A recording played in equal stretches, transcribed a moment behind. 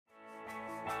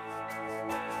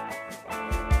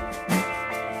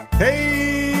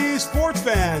Hey, sports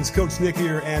fans, Coach Nick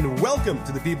here, and welcome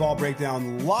to the B-Ball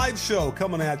Breakdown live show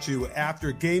coming at you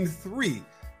after Game 3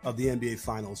 of the NBA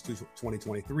Finals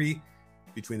 2023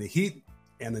 between the Heat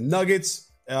and the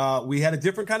Nuggets. We had a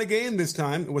different kind of game this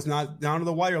time. It was not down to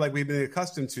the wire like we've been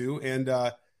accustomed to, and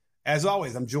as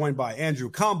always, I'm joined by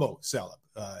Andrew Combo Salop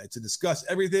to discuss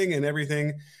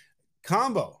everything.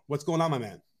 Combo, what's going on, my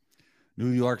man?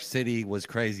 New York City was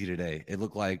crazy today. It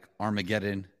looked like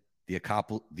Armageddon, the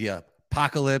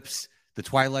apocalypse, the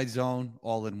Twilight Zone,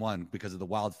 all in one because of the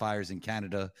wildfires in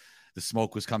Canada. The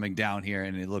smoke was coming down here,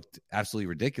 and it looked absolutely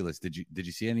ridiculous. Did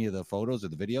you see any of the photos or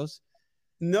the videos?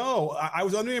 No, I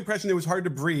was under the impression it was hard to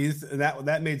breathe, and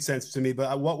that made sense to me.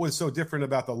 But what was so different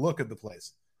about the look of the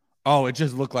place? Oh, it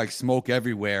just looked like smoke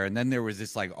everywhere. And then there was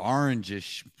this like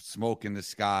orangish smoke in the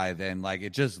sky. Then like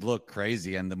it just looked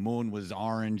crazy. And the moon was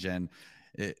orange. And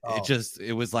it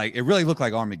really looked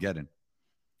like Armageddon.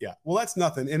 Yeah. Well, that's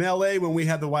nothing. In LA, when we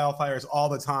had the wildfires all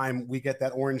the time, we get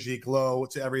that orangey glow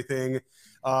to everything.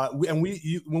 When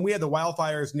we had the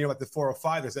wildfires near like the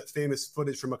 405, there's that famous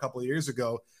footage from a couple of years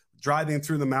ago, driving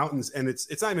through the mountains, and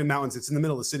it's not even mountains, it's in the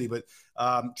middle of the city, but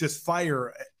just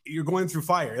fire. You're going through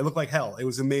fire. It looked like hell. It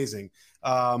was amazing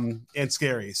and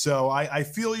scary. So I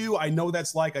feel you. I know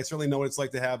that's like. I certainly know what it's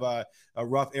like to have a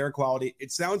rough air quality.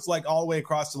 It sounds like all the way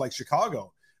across to like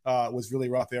Chicago was really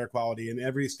rough air quality, and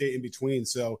every state in between.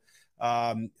 So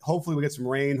hopefully we'll get some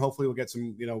rain. Hopefully we'll get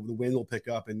some, the wind will pick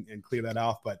up and clear that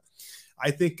off. But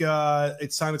I think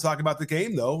it's time to talk about the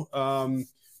game, though.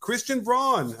 Christian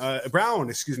Braun,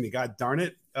 excuse me, God darn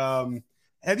it.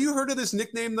 Have you heard of this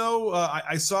nickname, though?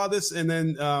 I saw this, and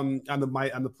then on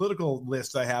the political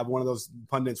list I have, one of those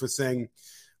pundits was saying,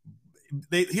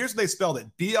 here's what they spelled it,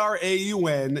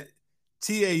 Braun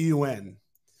Taun.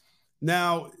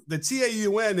 Now, the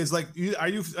Taun is like, are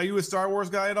you a Star Wars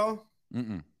guy at all?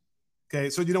 Mm-mm. Okay,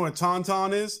 so do you know what a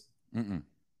tauntaun is? Mm-mm.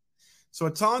 So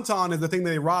a tauntaun is the thing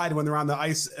they ride when they're on the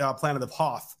ice planet of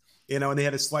Hoth. And they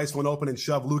had to slice one open and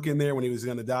shove Luke in there when he was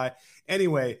going to die.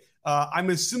 Anyway,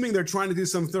 I'm assuming they're trying to do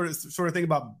some sort of thing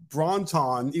about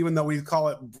Brauntaun, even though we call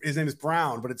it, his name is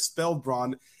Braun, but it's spelled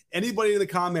Braun. Anybody in the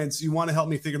comments, you want to help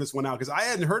me figure this one out? Because I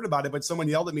hadn't heard about it, but someone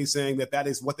yelled at me saying that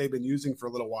is what they've been using for a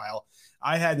little while.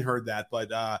 I hadn't heard that, but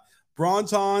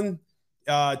Brauntaun,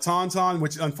 Tauntaun,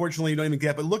 which unfortunately you don't even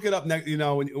get, but look it up next,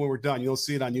 when we're done. You'll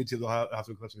see it on YouTube. They'll have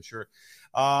some clips, I'm sure.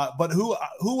 But who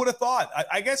would have thought?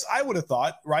 I guess I would have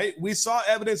thought, right? We saw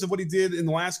evidence of what he did in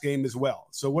the last game as well.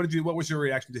 So what was your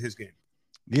reaction to his game?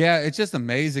 Yeah, it's just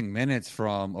amazing minutes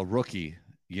from a rookie,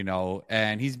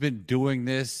 and he's been doing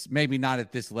this, maybe not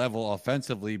at this level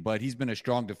offensively, but he's been a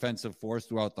strong defensive force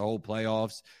throughout the whole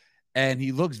playoffs. And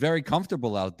he looks very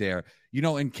comfortable out there.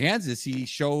 In Kansas, he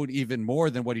showed even more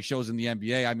than what he shows in the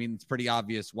NBA. I mean, it's pretty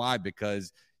obvious why,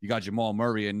 because you got Jamal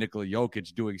Murray and Nikola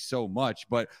Jokic doing so much.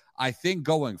 But I think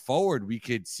going forward, we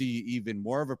could see even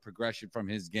more of a progression from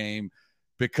his game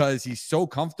because he's so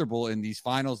comfortable in these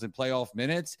finals and playoff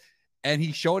minutes. And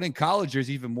he showed in college there's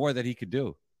even more that he could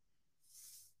do.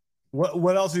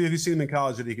 What else have you seen him in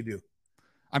college that he could do?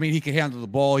 I mean, he could handle the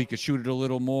ball. He could shoot it a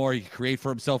little more. He could create for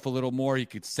himself a little more. He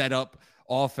could set up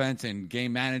offense and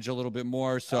game manage a little bit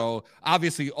more. So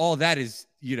obviously all that is,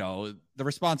 the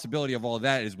responsibility of all of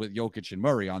that is with Jokic and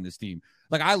Murray on this team.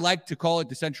 Like, I like to call it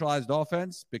decentralized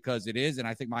offense because it is. And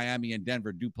I think Miami and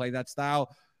Denver do play that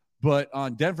style. But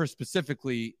on Denver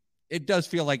specifically, it does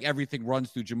feel like everything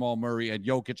runs through Jamal Murray and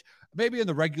Jokic. Maybe in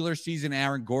the regular season,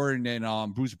 Aaron Gordon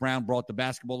and Bruce Brown brought the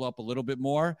basketball up a little bit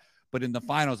more. But in the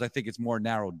finals, I think it's more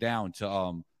narrowed down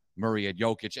to Murray and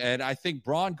Jokic. And I think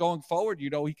Braun going forward, he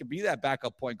can be that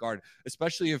backup point guard,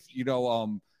 especially if,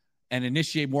 and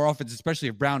initiate more offense, especially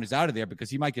if Brown is out of there, because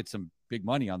he might get some big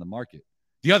money on the market.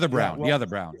 The other Brown.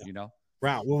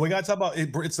 Brown. Well, we got to talk about it.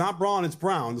 It's not Braun, it's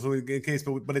Brown. So in case,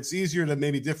 but it's easier to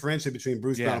maybe differentiate between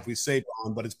Bruce Brown if we say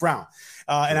Braun, but it's Brown.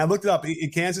 And I looked it up. In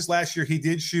Kansas last year, he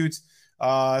did shoot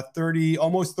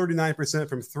almost 39%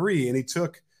 from three, and he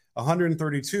took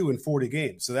 132 in 40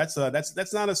 games. So that's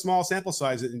not a small sample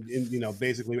size in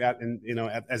basically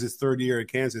as his third year at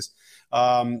Kansas.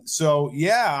 It's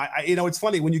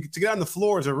funny when to get on the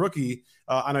floor as a rookie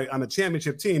on a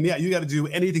championship team. Yeah, you got to do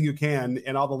anything you can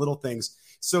and all the little things.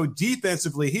 So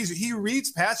defensively, he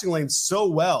reads passing lanes so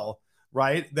well,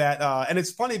 right? That and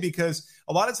it's funny because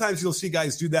a lot of times you'll see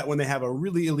guys do that when they have a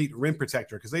really elite rim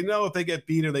protector because they know if they get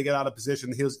beat or they get out of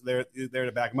position, he's there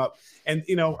to back them up. And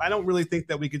I don't really think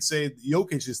that we could say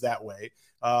Jokic is that way.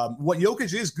 What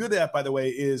Jokic is good at, by the way,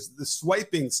 is the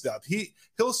swiping stuff.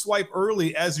 He'll swipe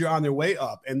early as you're on their way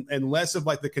up, and less of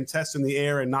like the contest in the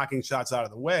air and knocking shots out of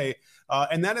the way.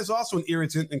 And that is also an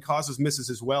irritant and causes misses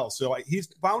as well. So he's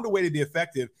found a way to be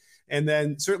effective. And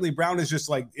then certainly Braun is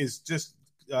just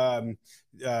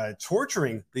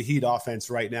torturing the Heat offense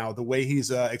right now, the way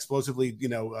he's explosively,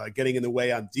 getting in the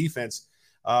way on defense.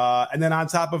 And then on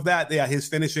top of that, his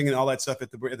finishing and all that stuff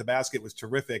at the basket was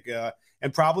terrific,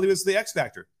 and probably was the X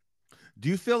factor. Do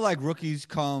you feel like rookies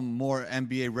come more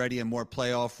NBA ready and more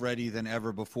playoff ready than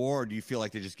ever before, or do you feel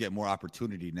like they just get more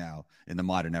opportunity now in the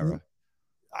modern era?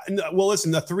 Well,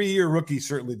 listen, the 3-year rookie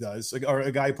certainly does. Or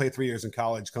a guy who played 3 years in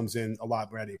college comes in a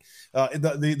lot ready.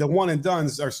 The one and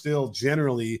dones are still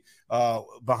generally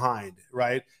behind,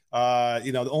 right?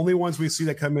 The only ones we see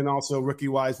that come in also rookie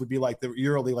wise would be like the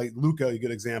EuroLeague, like Luka, a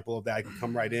good example of that. He can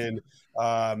come right in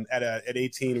at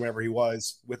 18, wherever he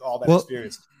was, with all that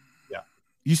experience. Yeah.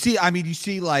 You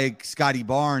see like Scotty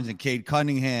Barnes and Cade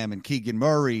Cunningham and Keegan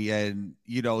Murray and,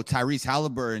 Tyrese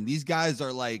Halliburton. These guys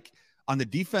are like, on the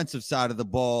defensive side of the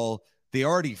ball, they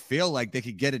already feel like they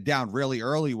could get it down really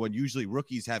early when usually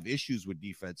rookies have issues with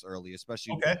defense early,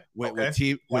 especially with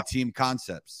team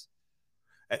concepts.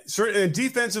 Certainly, and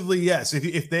defensively, yes.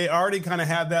 If they already kind of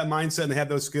have that mindset and they have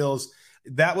those skills,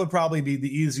 that would probably be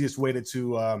the easiest way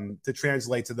to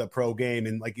translate to the pro game,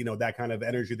 and that kind of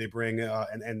energy they bring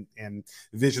and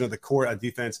vision of the court on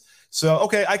defense. So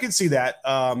okay, I can see that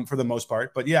for the most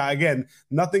part, but yeah, again,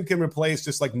 nothing can replace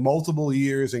just like multiple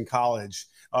years in college,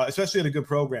 especially at a good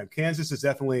program. Kansas is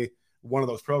definitely one of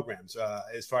those programs.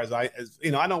 As far as I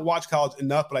don't watch college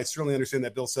enough, but I certainly understand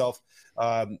that Bill Self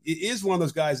is one of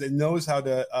those guys that knows how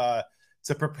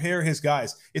to prepare his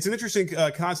guys. It's an interesting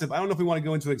concept. I don't know if we want to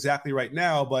go into exactly right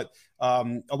now, but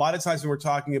a lot of times when we're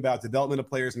talking about development of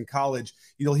players in college,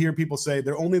 you'll hear people say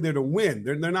they're only there to win.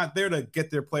 They're not there to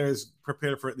get their players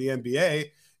prepared for the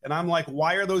NBA. And I'm like,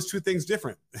 why are those two things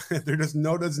different? There's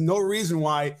no reason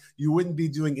why you wouldn't be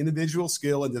doing individual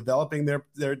skill and developing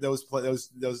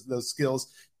those skills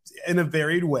in a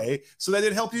varied way so that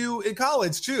it help you in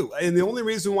college too. And the only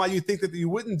reason why you think that you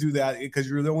wouldn't do that because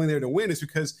you're only there to win is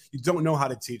because you don't know how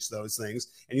to teach those things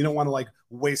and you don't want to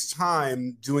waste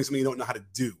time doing something you don't know how to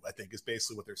do, I think is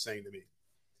basically what they're saying to me.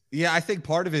 Yeah, I think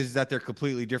part of it is that they're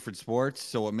completely different sports.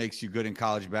 So what makes you good in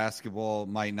college basketball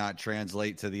might not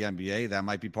translate to the NBA. That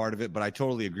might be part of it. But I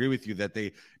totally agree with you that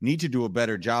they need to do a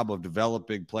better job of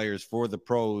developing players for the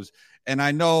pros. And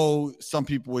I know some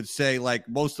people would say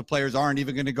most of the players aren't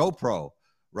even going to go pro,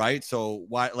 right? So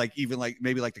why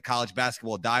maybe the college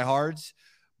basketball diehards.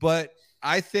 But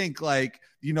I think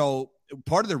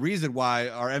part of the reason why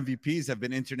our MVPs have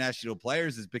been international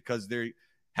players is because they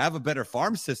have a better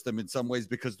farm system in some ways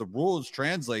because the rules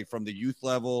translate from the youth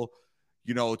level,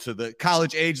 to the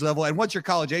college age level. And once you're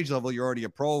college age level, you're already a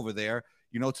pro over there,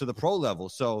 to the pro level.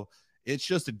 So it's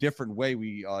just a different way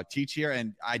we teach here.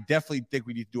 And I definitely think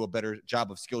we need to do a better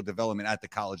job of skill development at the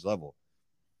college level.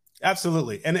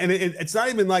 Absolutely. And it's not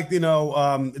even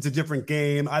it's a different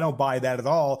game. I don't buy that at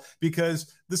all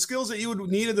because the skills that you would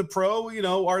need in the pro,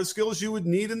 are skills you would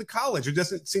need in the college. There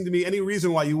doesn't seem to be any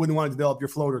reason why you wouldn't want to develop your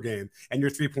floater game and your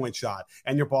 3-point shot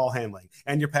and your ball handling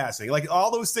and your passing.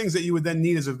 All those things that you would then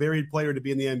need as a varied player to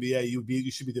be in the NBA,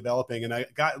 you should be developing. And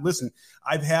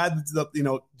I've had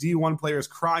the, D1 players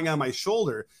crying on my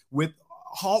shoulder with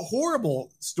horrible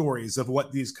stories of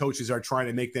what these coaches are trying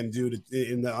to make them do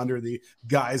under the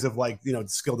guise of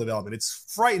skill development. It's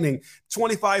frightening.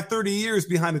 25, 30 years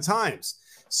behind the times.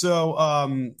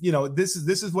 So, this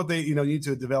is what they, need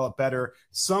to develop better.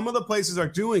 Some of the places are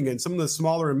doing it. Some of the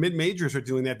smaller and mid majors are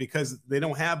doing that because they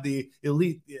don't have the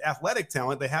elite athletic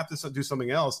talent. They have to do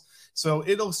something else. So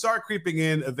it'll start creeping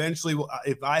in eventually.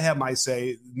 If I have my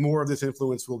say, more of this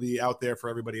influence will be out there for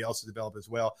everybody else to develop as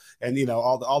well. And,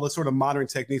 all the sort of modern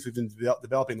techniques we've been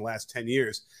developing the last 10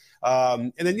 years.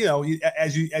 And then,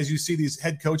 as you see these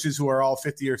head coaches who are all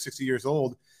 50 or 60 years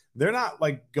old, they're not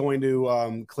going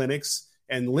to clinics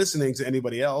and listening to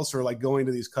anybody else or going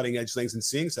to these cutting edge things and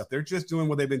seeing stuff. They're just doing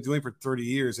what they've been doing for 30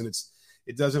 years. And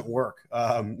it doesn't work,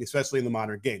 especially in the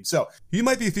modern game. So you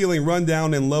might be feeling run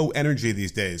down and low energy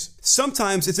these days.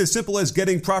 Sometimes it's as simple as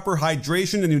getting proper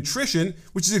hydration and nutrition,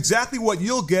 which is exactly what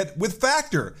you'll get with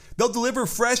Factor. They'll deliver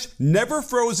fresh, never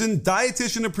frozen,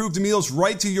 dietitian approved meals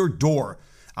right to your door.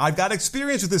 I've got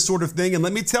experience with this sort of thing, and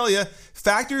let me tell you,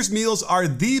 Factor's meals are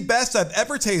the best I've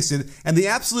ever tasted and the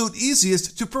absolute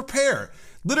easiest to prepare.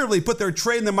 Literally put their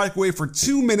tray in the microwave for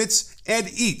 2 minutes and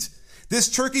eat. This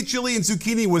turkey, chili, and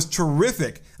zucchini was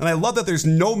terrific, and I love that there's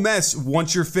no mess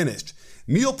once you're finished.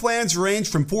 Meal plans range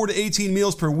from 4 to 18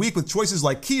 meals per week with choices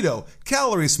like keto,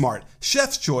 calorie smart,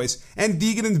 chef's choice, and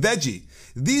vegan and veggie.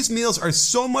 These meals are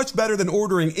so much better than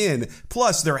ordering in,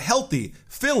 plus they're healthy,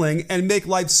 filling, and make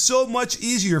life so much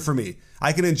easier for me.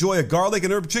 I can enjoy a garlic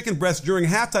and herb chicken breast during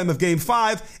halftime of Game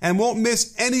 5 and won't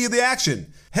miss any of the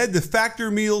action. Head to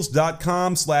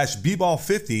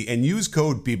factormeals.com/bball50 and use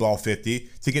code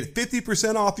bball50 to get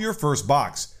 50% off your first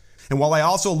box. And while I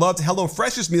also loved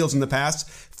HelloFresh's meals in the past,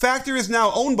 Factor is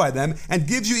now owned by them and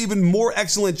gives you even more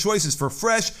excellent choices for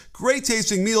fresh,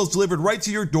 great-tasting meals delivered right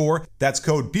to your door. That's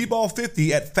code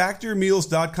bball50 at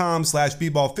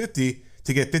factormeals.com/bball50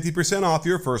 to get 50% off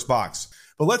your first box.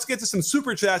 But let's get to some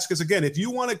super chats because, again, if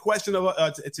you want a question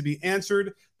to be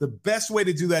answered, the best way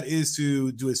to do that is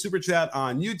to do a super chat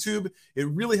on YouTube. It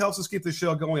really helps us keep the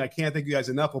show going. I can't thank you guys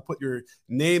enough. We'll put your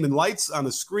name and lights on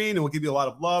the screen, and we'll give you a lot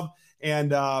of love.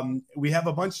 And we have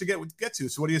a bunch to get to.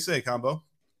 So what do you say, Combo?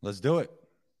 Let's do it.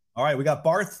 All right, we got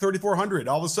Barth 3400.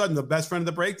 All of a sudden, the best friend of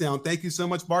the breakdown. Thank you so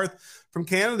much, Barth, from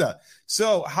Canada.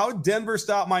 So how Denver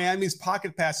stopped Miami's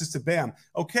pocket passes to Bam.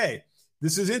 Okay,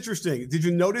 this is interesting. Did you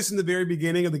notice in the very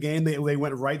beginning of the game they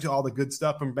went right to all the good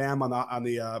stuff from Bam on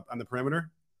the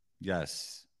perimeter?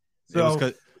 Yes.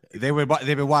 So they've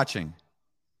been watching.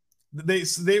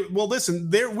 Well, listen,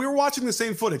 we're watching the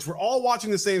same footage. We're all watching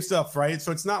the same stuff, right?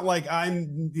 So it's not like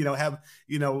I'm have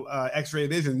X-ray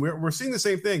vision. We're seeing the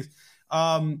same things.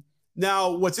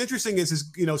 Now, what's interesting is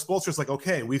Spoelstra's like,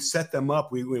 okay, we've set them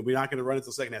up. We're not going to run it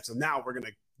until the second half. So now we're going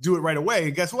to do it right away.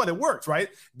 And guess what? It worked, right?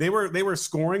 They were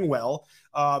scoring well.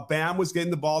 Bam was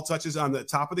getting the ball touches on the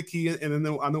top of the key and then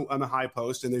on the high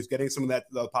post, and there's getting some of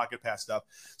the pocket pass stuff.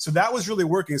 So that was really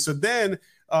working. So then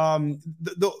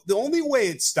the only way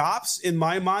it stops in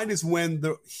my mind is when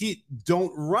the Heat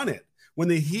don't run it. When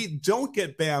the Heat don't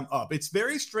get Bam up. It's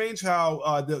very strange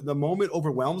how the moment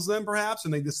overwhelms them, perhaps,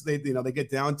 and they get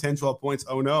down 10, 12 points.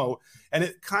 Oh no. And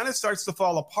it kind of starts to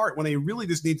fall apart when they really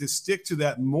just need to stick to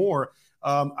that more.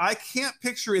 I can't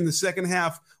picture in the second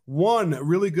half one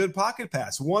really good pocket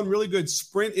pass, one really good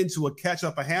sprint into a catch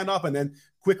up, a handoff, and then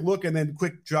quick look and then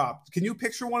quick drop. Can you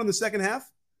picture one in the second half?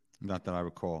 Not that I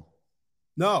recall.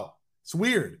 No, it's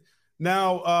weird.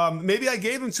 Now, maybe I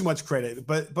gave him too much credit,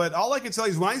 but all I can tell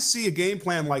you is when I see a game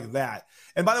plan like that,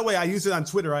 and by the way, I used it on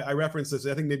Twitter. I referenced this.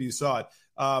 I think maybe you saw it.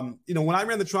 When I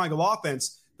ran the triangle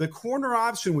offense, the corner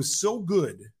option was so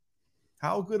good.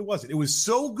 How good was it? It was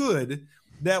so good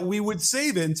that we would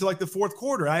save it until like the fourth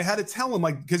quarter. I had to tell him,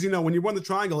 like, because when you run the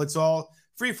triangle, it's all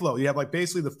free flow. You have like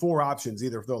basically the four options,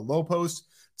 either the low post,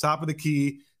 top of the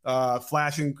key,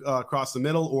 flashing across the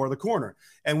middle, or the corner.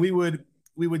 And we'd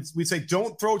say,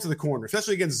 don't throw it to the corner,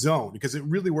 especially against zone, because it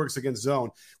really works against zone.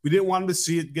 We didn't want him to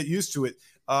see it, get used to it.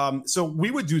 So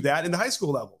we would do that in the high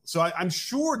school level. So I'm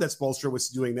sure that Spoelstra was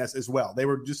doing this as well. They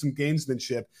were just some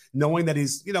gamesmanship, knowing that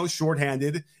he's,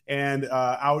 shorthanded and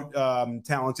out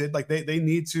talented. Like they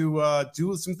need to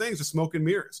do some things with smoke and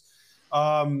mirrors.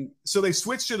 So they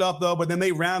switched it up though, but then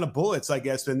they ran out of bullets, I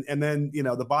guess. And then,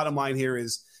 the bottom line here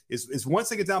is once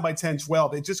they get down by 10,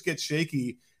 12, it just gets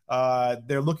shaky.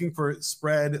 They're looking for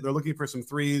spread. They're looking for some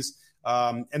threes.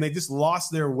 And they just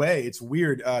lost their way. It's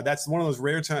weird. That's one of those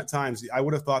rare times. I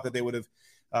would have thought that they would have,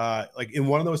 like in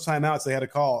one of those timeouts, they had a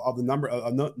call of the number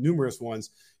of numerous ones.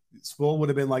 Spoel would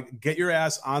have been like, get your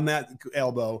ass on that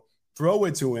elbow, throw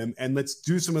it to him, and let's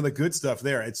do some of the good stuff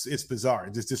there. It's bizarre.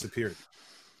 It just disappeared.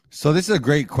 So this is a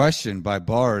great question by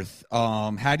Barth.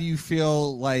 How do you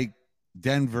feel like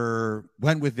Denver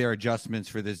went with their adjustments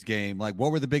for this game? Like,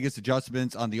 what were the biggest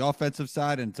adjustments on the offensive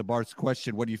side? And to Bart's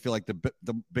question, what do you feel like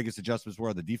the biggest adjustments were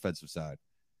on the defensive side?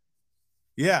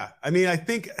 Yeah, I mean, I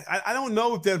think I don't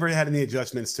know if Denver had any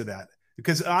adjustments to that,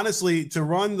 because honestly, to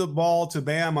run the ball to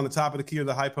Bam on the top of the key or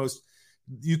the high post,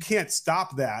 you can't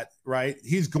stop that, right?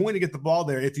 He's going to get the ball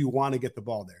there if you want to get the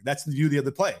ball there. That's the beauty of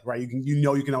the play, right?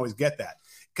 You can always get that.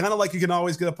 Kind of like you can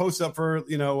always get a post up for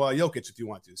Jokic if you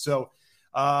want to. So.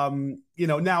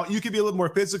 Now you could be a little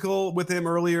more physical with him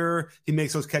earlier. He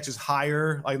makes those catches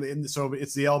higher, so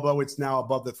it's the elbow. It's now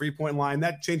above the 3-point line.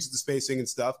 That changes the spacing and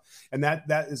stuff, and that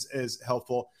is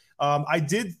helpful. I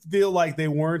did feel like they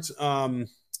weren't.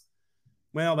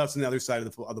 Well, that's on the other side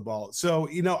of the ball. So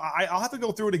I'll have to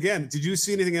go through it again. Did you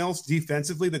see anything else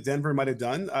defensively that Denver might have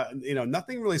done?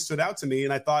 Nothing really stood out to me,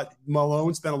 and I thought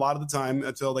Malone spent a lot of the time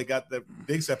until they got the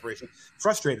big separation,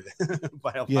 frustrated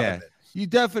by a lot of it. You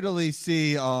definitely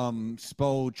see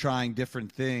Spo trying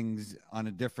different things on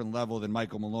a different level than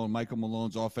Michael Malone. Michael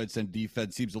Malone's offense and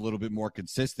defense seems a little bit more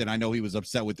consistent. I know he was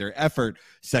upset with their effort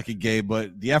second game,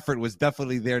 but the effort was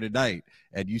definitely there tonight.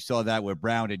 And you saw that with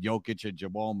Braun and Jokic and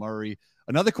Jamal Murray.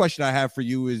 Another question I have for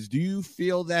you is, do you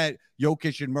feel that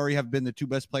Jokic and Murray have been the two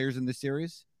best players in this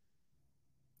series?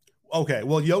 Okay,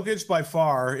 well, Jokic by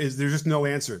far there's just no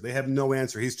answer. They have no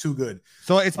answer. He's too good.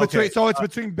 So it's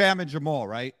between Bam and Jamal,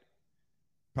 right?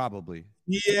 Probably.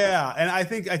 Yeah, and I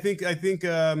think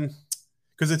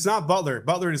because it's not Butler.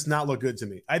 Butler does not look good to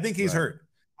me. I think he's hurt.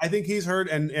 I think he's hurt,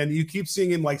 and you keep seeing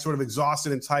him like sort of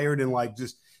exhausted and tired, and like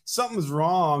just something's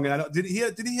wrong. And I don't, did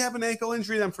he have an ankle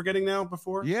injury that I'm forgetting now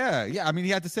before? Yeah. I mean,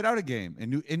 he had to sit out a game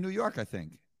in New York, I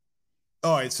think.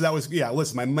 All right, so that was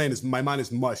Listen, my mind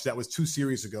is mush. That was 2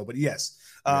 series ago, but yes,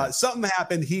 something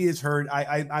happened. He is hurt.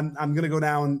 I'm gonna go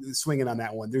down swinging on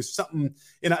that one. There's something.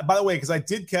 And by the way, because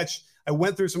I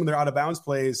went through some of their out of bounds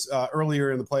plays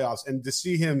earlier in the playoffs, and to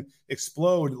see him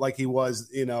explode like he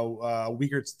was, a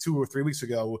week or 2 or 3 weeks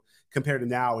ago compared to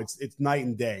now, it's night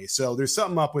and day. So there's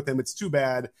something up with him. It's too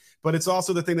bad, but it's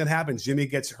also the thing that happens. Jimmy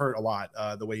gets hurt a lot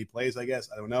the way he plays. I guess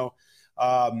I don't know,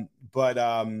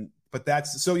 but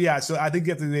that's so yeah. So I think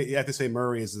you have to say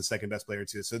Murray is the second best player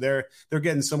too. So they're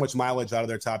getting so much mileage out of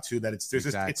their top two that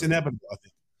it's inevitable. I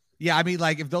think. Yeah, I mean,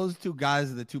 like if those two guys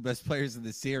are the two best players in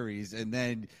the series, and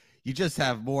then you just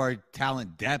have more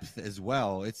talent depth as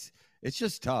well, it's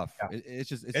just tough. Yeah.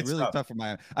 It's really tough for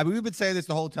Miami. I mean, we've been saying this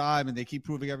the whole time, and they keep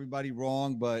proving everybody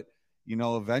wrong. But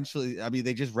eventually, I mean,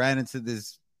 they just ran into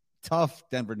this tough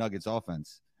Denver Nuggets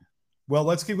offense. Well,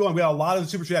 let's keep going. We got a lot of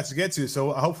super chats to get to,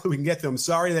 so hopefully we can get to them.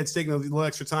 Sorry that's taking a little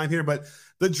extra time here, but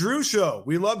the Drew Show.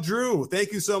 We love Drew.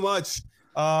 Thank you so much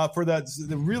for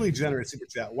the really generous super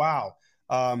chat. Wow.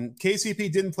 KCP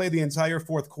didn't play the entire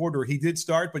fourth quarter. He did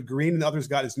start, but Green and others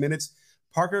got his minutes.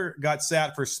 Parker got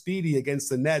sat for Speedy against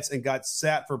the Nets and got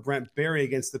sat for Brent Berry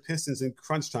against the Pistons in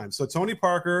crunch time. So Tony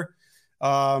Parker,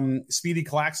 Speedy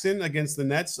Claxton against the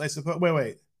Nets, I suppose.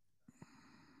 Wait.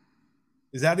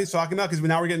 Is that what he's talking about? Because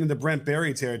now we're getting into Brent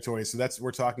Berry territory. So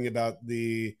we're talking about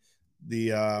the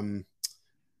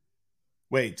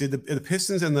wait, did the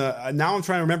Pistons and now I'm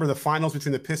trying to remember the finals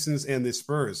between the Pistons and the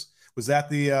Spurs. Was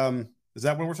that is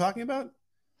that what we're talking about?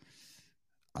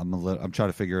 I'm trying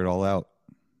to figure it all out.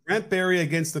 Brent Berry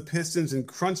against the Pistons in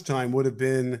crunch time would have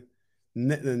been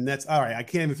the Nets. All right, I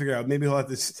can't even figure out. Maybe he'll have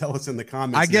to tell us in the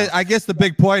comments. I guess the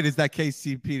big point is that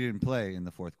KCP didn't play in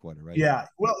the fourth quarter, right? Yeah.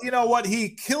 Well, you know what? He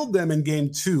killed them in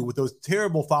game 2 with those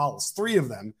terrible fouls. 3 of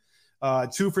them,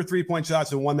 2 for 3-point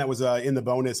shots, and 1 that was in the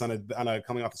bonus on a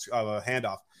coming off a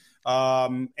handoff.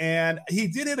 And he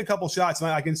did hit a couple shots,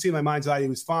 and I can see in my mind's eye he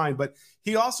was fine, but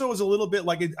he also was a little bit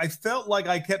like I felt like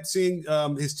I kept seeing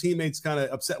his teammates kind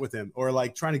of upset with him or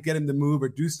like trying to get him to move or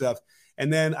do stuff.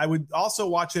 And then I would also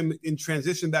watch him in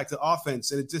transition back to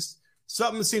offense, and it just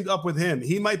something seemed up with him.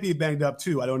 He might be banged up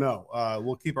too. I don't know.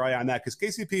 We'll keep our eye on that because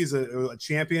KCP is a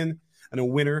champion and a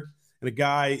winner and a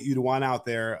guy you'd want out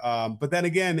there. But then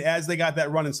again, as they got that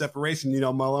run in separation,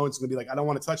 Malone's going to be like, I don't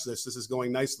want to touch this. This is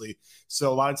going nicely.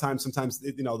 So a lot of times,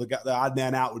 the odd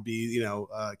man out would be,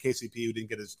 KCP who didn't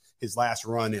get his last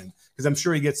run in because I'm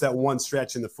sure he gets that one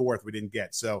stretch in the fourth we didn't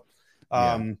get. So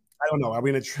I don't know. Are we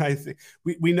going to try?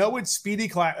 We know it's Speedy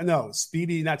Claxton. No,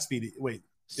 Speedy, not Speedy. Wait,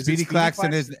 Speedy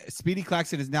Claxton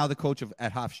is now the coach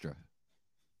at Hofstra.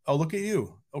 Oh, look at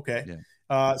you. Okay.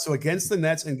 Yeah. So against the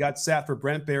Nets and got sat for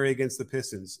Brent Berry against the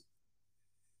Pistons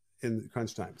in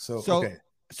crunch time. So okay.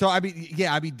 So I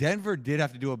mean, Denver did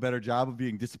have to do a better job of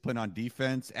being disciplined on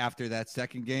defense after that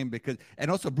second game and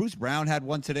also Bruce Brown had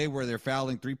one today where they're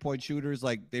fouling 3-point shooters.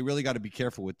 Like they really got to be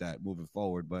careful with that moving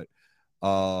forward. But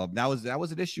that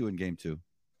was an issue in game 2.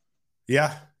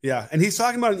 Yeah. And he's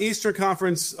talking about an Eastern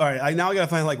Conference. All right, I got to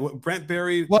find like what Brent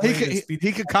Berry. Well,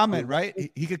 he could comment,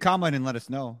 right? He could comment and let us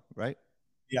know, right?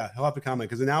 Yeah, he'll have to comment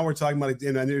because now we're talking about it,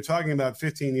 and you're talking about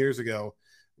 15 years ago,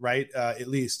 right? At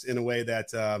least in a way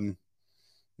that,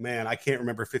 man, I can't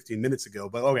remember 15 minutes ago.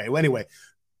 But okay, well, anyway,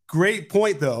 great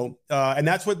point though, and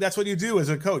that's what you do as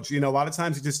a coach. A lot of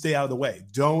times you just stay out of the way.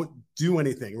 Don't do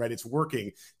anything, right? It's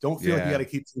working. Don't feel like you got to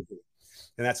keep thinking.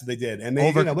 And that's what they did. And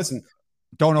they, listen.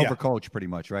 Don't overcoach pretty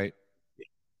much, right?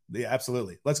 Yeah,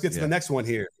 absolutely. Let's get to the next one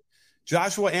here.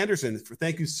 Joshua Anderson,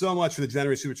 thank you so much for the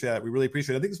generous super chat. We really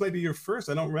appreciate it. I think this might be your first.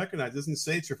 I don't recognize. It doesn't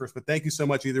say it's your first, but thank you so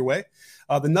much either way.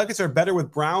 The Nuggets are better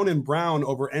with Braun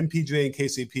over MPJ and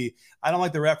KCP. I don't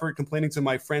like their effort complaining to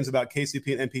my friends about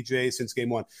KCP and MPJ since game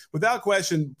 1. Without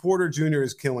question, Porter Jr.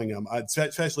 is killing them,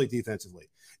 especially defensively.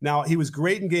 Now, he was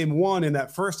great in game 1 in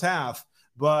that first half,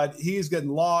 but he's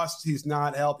getting lost. He's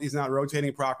not helped. He's not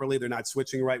rotating properly. They're not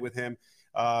switching right with him.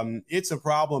 It's a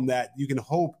problem that you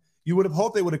would have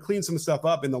hoped they would have cleaned some stuff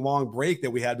up in the long break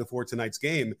that we had before tonight's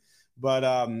game. But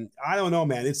I don't know,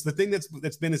 man. It's the thing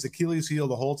that's been his Achilles heel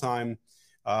the whole time.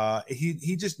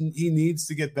 He needs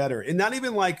to get better and not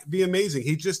even like be amazing.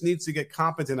 He just needs to get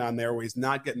competent on there where he's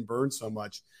not getting burned so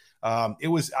much. I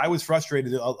was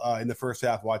frustrated in the first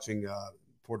half watching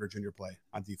Porter Jr. play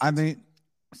on defense. I mean,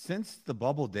 since the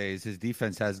bubble days, his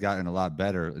defense has gotten a lot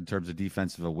better in terms of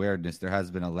defensive awareness. There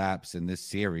has been a lapse in this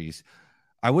series.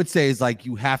 I would say is like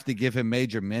you have to give him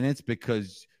major minutes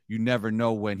because you never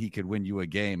know when he could win you a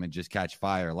game and just catch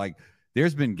fire. Like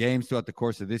there's been games throughout the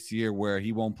course of this year where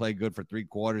he won't play good for 3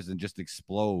 quarters and just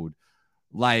explode.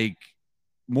 Like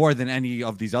more than any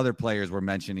of these other players we're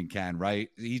mentioning can, right?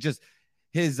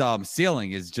 His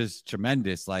ceiling is just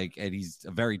tremendous. Like, and he's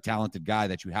a very talented guy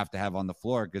that you have to have on the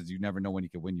floor because you never know when he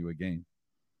could win you a game.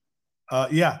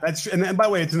 Yeah, that's true. And by the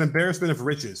way, it's an embarrassment of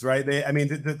riches, right?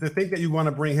 To think that you want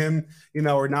to bring him,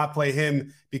 or not play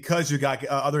him because you got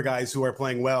other guys who are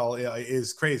playing well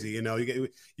is crazy. You're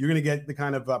going to get the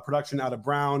kind of production out of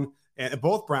Braun and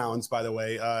both Browns, by the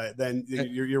way. Then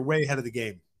you're way ahead of the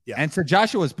game. Yeah. And to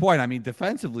Joshua's point, I mean,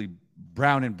 defensively,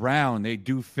 Braun and Braun, they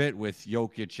do fit with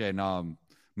Jokic and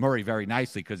Murray very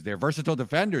nicely because they're versatile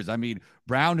defenders. I mean,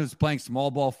 Braun is playing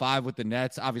small ball 5 with the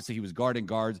Nets. Obviously, he was guarding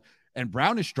guards. And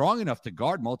Braun is strong enough to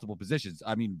guard multiple positions.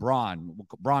 I mean, Braun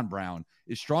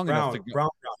is strong enough to Braun,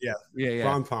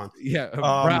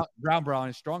 Braun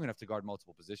is strong enough to guard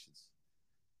multiple positions.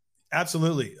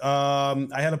 Absolutely. I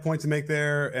had a point to make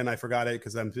there, and I forgot it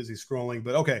because I'm busy scrolling.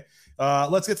 But okay,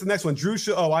 let's get to the next one. Drew.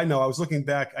 I know. I was looking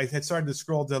back. I had started to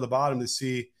scroll to the bottom to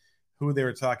see who they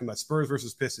were talking about. Spurs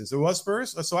versus Pistons. It was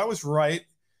Spurs, so I was right.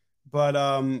 But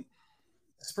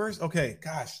Spurs, okay,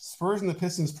 gosh, Spurs and the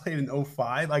Pistons played in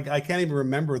 2005. Like I can't even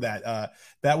remember that.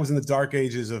 That was in the dark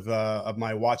ages of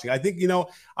my watching. I think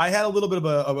I had a little bit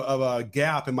of a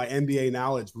gap in my NBA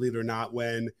knowledge, believe it or not,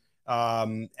 when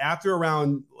after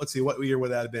around, let's see, what year would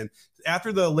that have been?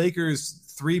 After the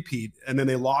Lakers three-peat, and then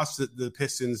they lost the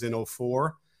Pistons in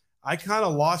 2004. I kind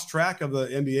of lost track of the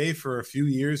NBA for a few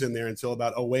years in there until about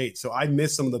 2008. So I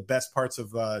missed some of the best parts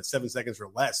of 7 seconds or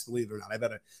less, believe it or not. I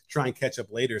better try and catch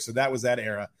up later. So that was that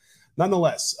era.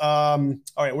 Nonetheless, all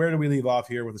right, where do we leave off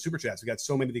here with the Super Chats? We got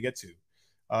so many to get to. You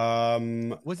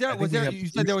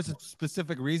said there was a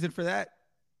specific reason for that?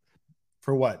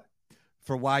 For what?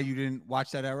 For why you didn't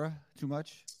watch that era too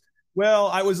much? Well,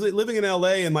 I was living in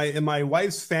LA, and my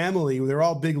wife's family, they're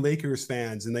all big Lakers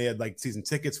fans, and they had like season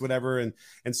tickets, whatever. And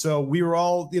so we were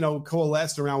all,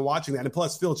 coalesced around watching that. And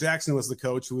plus Phil Jackson was the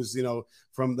coach who was,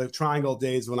 from the Triangle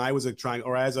days when I was a Triangle,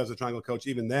 or as I was a Triangle coach,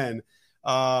 even then.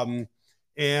 And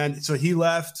so he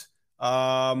left.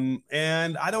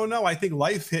 And I don't know, I think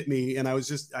life hit me, and I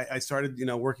started,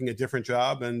 working a different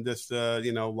job and just,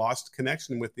 lost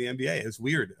connection with the NBA. It was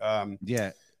weird.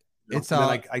 Yeah.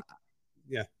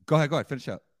 Yeah. Go ahead. Finish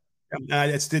up.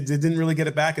 Didn't really get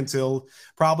it back until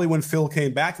probably when Phil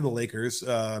came back to the Lakers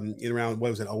in around,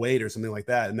 what was it, 2008 or something like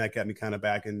that. And that got me kind of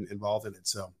back involved in it.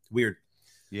 So weird.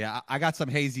 Yeah. I got some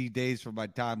hazy days from my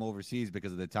time overseas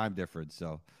because of the time difference.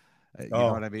 So you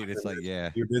know what I mean? It's like,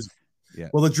 yeah. You're busy. Yeah.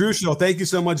 Well, the Drew Show, thank you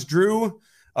so much, Drew.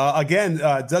 Again,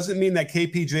 doesn't mean that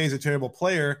KPJ is a terrible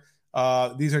player.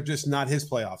 These are just not his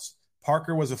playoffs.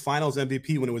 Parker was a Finals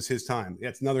MVP when it was his time.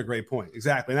 That's another great point.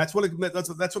 Exactly, and that's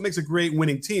what makes a great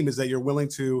winning team, is that you're willing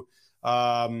to,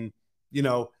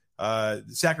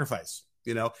 sacrifice.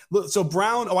 So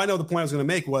Braun. Oh, I know the point I was going to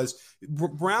make was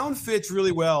Braun fits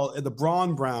really well. The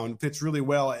Braun fits really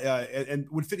well, and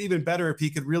would fit even better if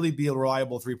he could really be a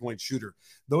reliable 3-point shooter.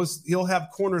 He'll have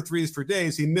corner threes for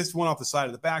days. He missed one off the side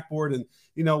of the backboard, and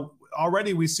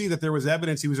already we see that there was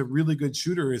evidence he was a really good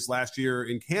shooter his last year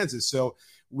in Kansas. So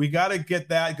we got to get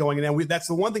that going. And that's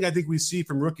the one thing I think we see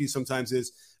from rookies sometimes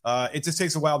is it just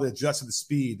takes a while to adjust to the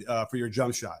speed for your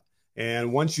jump shot.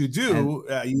 And once you do,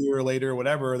 a year later or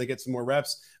whatever, they get some more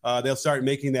reps, they'll start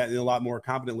making that a lot more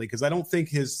confidently, because I don't think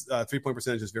his 3-point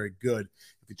percentage is very good.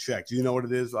 If you check, do you know what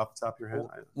it is off the top of your head?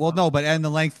 Well, no, but and the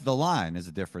length of the line is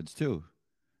a difference too.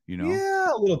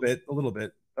 Yeah, a little bit.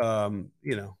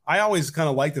 I always kind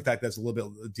of like the fact that it's a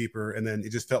little bit deeper, and then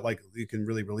it just felt like you can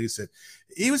really release it.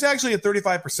 He was actually at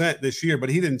 35% this year, but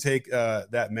he didn't take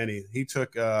that many. He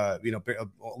took a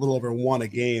little over 1 a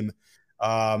game.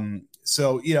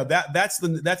 So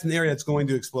that's an area that's going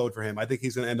to explode for him. I think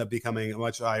he's going to end up becoming a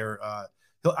much higher.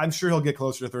 I'm sure he'll get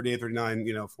closer to 38, 39,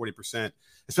 40%,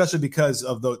 especially because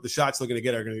of the shots they're going to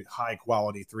get are going to be high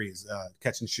quality threes,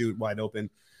 catch and shoot, wide open.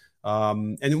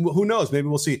 And who knows? Maybe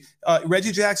we'll see.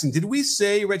 Reggie Jackson. Did we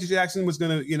say Reggie Jackson was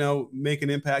going to, make an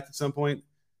impact at some point?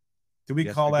 Did we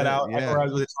call that out? Yeah. Or I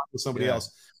was really talking to somebody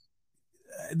else.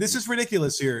 This is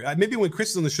ridiculous here. Maybe when Chris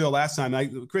was on the show last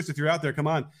time, Chris, if you're out there, come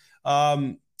on.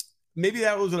 Maybe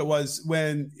that was what it was,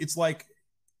 when it's like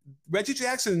Reggie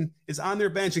Jackson is on their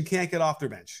bench and can't get off their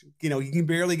bench. He can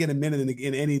barely get a minute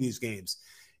in any of these games.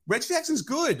 Reggie Jackson's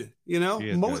good. Good.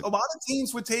 A lot of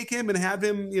teams would take him and have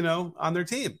him, on their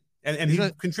team, and he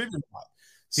contributed a lot.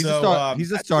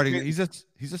 He's a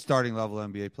starting level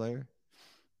NBA player.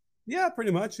 Yeah,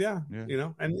 pretty much. Yeah.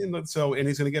 Yeah. And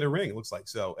he's going to get a ring, it looks like.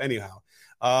 So anyhow,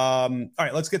 all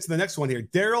right, let's get to the next one here.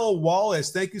 Daryl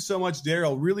Wallace. Thank you so much,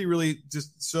 Daryl. Really, really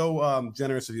just so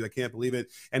generous of you. I can't believe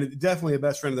it. And definitely a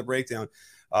best friend of the breakdown.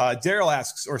 Daryl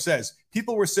asks or says,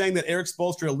 people were saying that Eric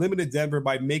Spoelstra limited Denver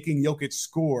by making Jokic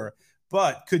score.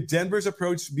 But could Denver's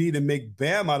approach be to make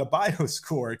Bam Adebayo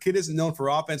score? Kid isn't known for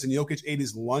offense, and Jokic ate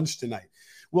his lunch tonight.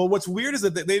 Well, what's weird is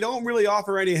that they don't really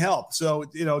offer any help. So,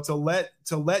 to let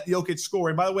Jokic score.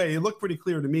 And by the way, it looked pretty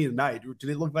clear to me tonight. Did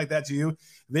it look like that to you?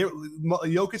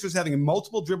 Jokic was having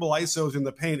multiple dribble ISOs in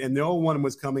the paint, and no one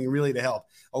was coming really to help.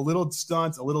 A little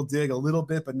stunt, a little dig, a little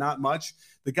bit, but not much.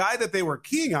 The guy that they were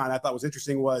keying on, I thought was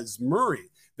interesting, was Murray.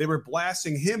 They were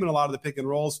blasting him in a lot of the pick and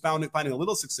rolls, finding a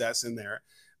little success in there.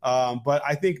 But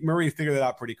I think Murray figured it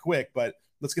out pretty quick. But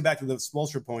let's get back to the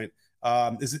Spoelstra point.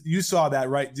 You saw that,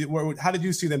 right? How did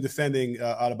you see them defending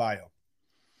Adebayo?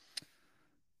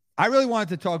 I really wanted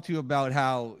to talk to you about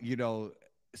how,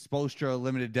 Spoelstra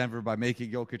limited Denver by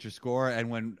making Jokic a score.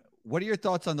 And what are your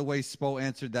thoughts on the way Spo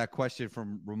answered that question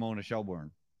from Ramona Shelburne?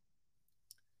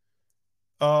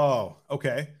 Oh,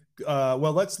 okay.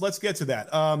 Well, let's get to that.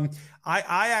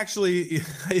 I actually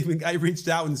I reached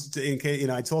out in case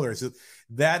I told her, so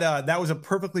that was a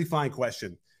perfectly fine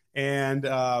question. And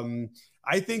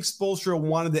I think Spoelstra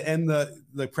wanted to end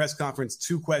the press conference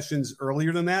 2 questions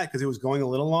earlier than that because it was going a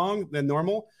little long than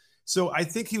normal. So I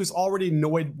think he was already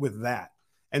annoyed with that.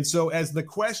 And so as the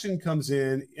question comes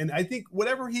in, and I think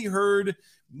whatever he heard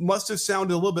must have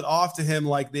sounded a little bit off to him,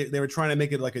 like they were trying to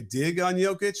make it like a dig on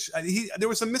Jokic. There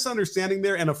was some misunderstanding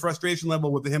there and a frustration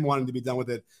level with him wanting to be done with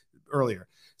it earlier.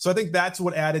 So I think that's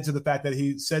what added to the fact that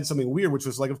he said something weird, which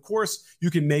was like, of course,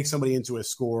 you can make somebody into a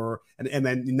scorer and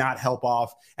then not help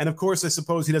off. And of course, I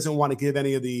suppose he doesn't want to give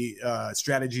any of the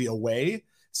strategy away.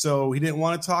 So he didn't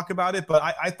want to talk about it. But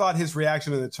I thought his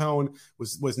reaction and the tone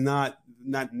was not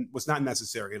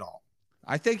necessary at all.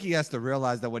 I think he has to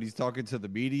realize that when he's talking to the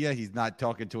media, he's not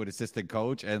talking to an assistant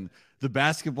coach, and the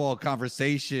basketball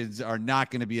conversations are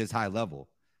not going to be as high level.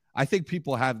 I think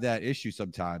people have that issue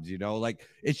sometimes, like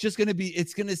it's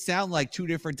going to sound like 2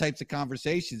 different types of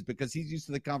conversations because he's used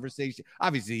to the conversation.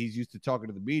 Obviously, he's used to talking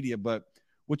to the media, but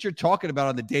what you're talking about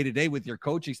on the day-to-day with your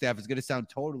coaching staff is going to sound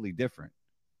totally different.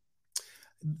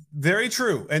 Very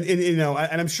true.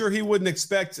 And I'm sure he wouldn't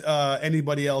expect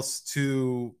anybody else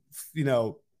to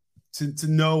know,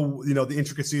 the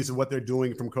intricacies of what they're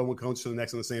doing from coach to the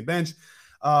next on the same bench.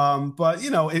 But,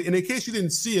 in case you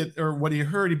didn't see it or what he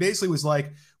heard, he basically was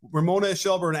like, Ramona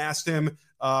Shelburne asked him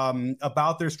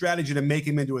about their strategy to make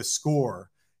him into a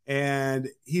scorer. And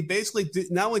he basically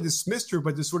not only dismissed her,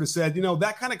 but just sort of said,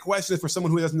 that kind of question is for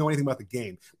someone who doesn't know anything about the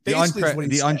game. Basically,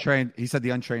 he said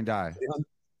the untrained eye.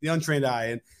 The untrained eye.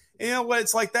 And you know what?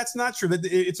 It's like, that's not true.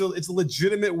 It's a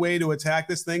legitimate way to attack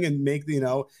this thing and make,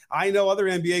 I know other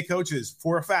NBA coaches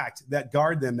for a fact that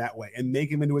guard them that way and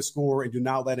make him into a scorer and do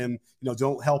not let him,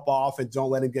 don't help off and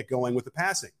don't let him get going with the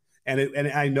passing.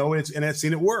 And I know I've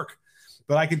seen it work,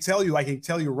 but I can tell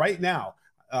you right now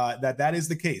that is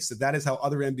the case, that is how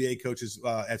other NBA coaches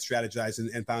have strategized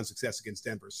and found success against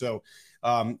Denver. So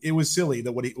it was silly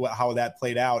how that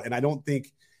played out. And I don't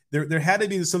think, there had to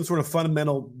be some sort of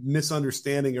fundamental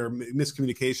misunderstanding or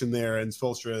miscommunication there, and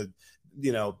Spoelstra,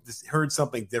 just heard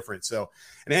something different. So,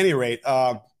 at any rate,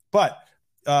 did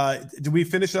we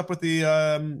finish up with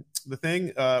the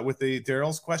thing with the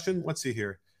Daryl's question? Let's see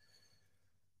here.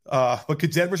 But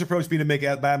could Denver's approach be to make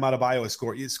Bam Adebayo a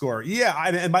score? Yeah,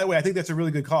 and by the way, I think that's a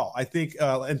really good call. I think,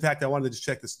 in fact, I wanted to just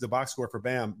check the box score for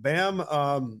Bam.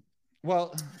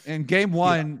 Well, in game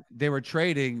 1, they were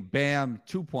trading Bam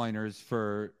 2-pointers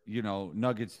for,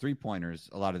 Nuggets 3-pointers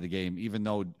a lot of the game, even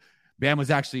though Bam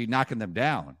was actually knocking them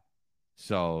down.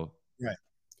 So, right.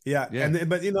 Yeah.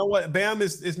 But you know what? Bam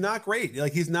is not great.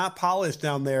 Like, he's not polished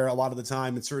down there a lot of the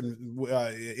time in certain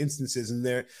instances. And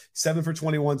they're 7 for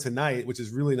 21 tonight, which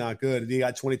is really not good. He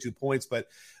got 22 points. But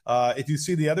if you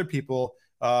see the other people,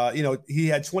 he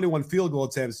had 21 field goal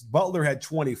attempts. Butler had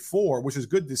 24, which is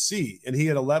good to see. And he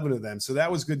had 11 of them. So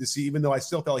that was good to see, even though I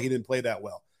still felt he didn't play that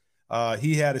well.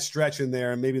 He had a stretch in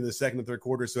there, maybe in the second and third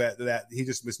quarter. So that he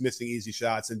just was missing easy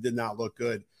shots and did not look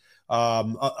good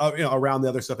around the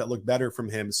other stuff that looked better from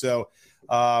him. So,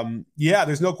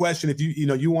 there's no question. If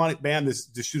you want Bam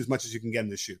to shoot as much as you can get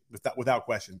him to shoot without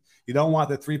question. You don't want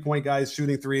the 3-point guys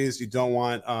shooting threes. You don't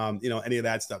want, any of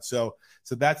that stuff. So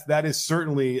that is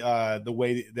certainly the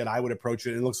way that I would approach it.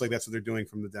 And it looks like that's what they're doing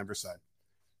from the Denver side.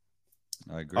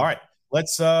 I agree. All right.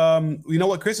 Let's,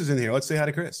 what? Chris is in here. Let's say hi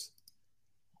to Chris.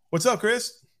 What's up,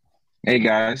 Chris? Hey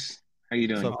guys. How you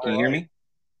doing? Can you hear me?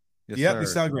 Yes, yep, you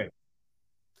sound great.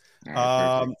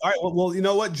 All right. Well, you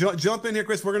know what? Jump in here,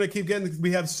 Chris. We're going to keep getting.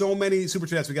 We have so many super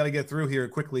chats we got to get through here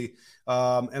quickly,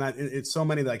 it's so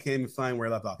many that I can't even find where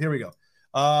I left off. Here we go.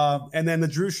 And then the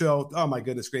Drew Show. Oh my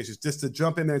goodness gracious! Just to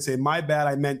jump in there and say, my bad.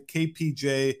 I meant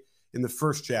KPJ in the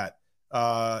first chat.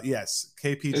 Yes,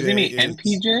 KPJ. Does he mean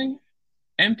MPJ?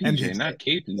 MPJ, not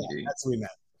KPJ. Yeah, that's what we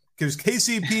meant. Because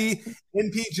KCP,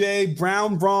 NPJ,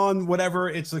 Braun, whatever.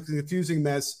 It's a confusing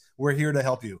mess. We're here to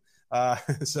help you.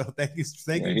 So thank you,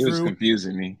 He Drew. was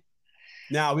confusing me.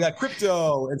 Now we got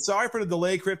Crypto, and sorry for the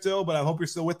delay, Crypto, but I hope you're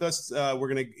still with us. We're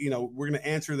gonna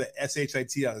answer the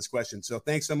SHIT out of this question. So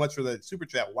thanks so much for the super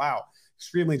chat. Wow,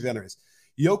 extremely generous.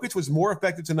 Jokic was more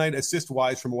effective tonight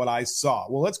assist-wise from what I saw.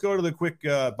 Well, let's go to the quick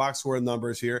box score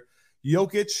numbers here.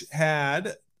 Jokic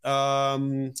had,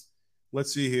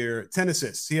 let's see here, 10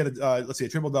 assists. He had, a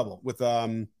triple-double with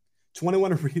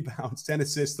 21 rebounds, 10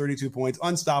 assists, 32 points,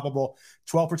 unstoppable,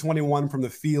 12 for 21 from the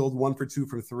field, 1 for 2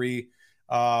 from 3.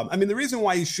 The reason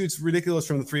why he shoots ridiculous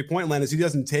from the three-point line is he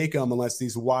doesn't take them unless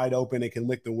he's wide open and can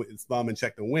lick the thumb and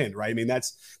check the wind, right? I mean,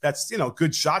 that's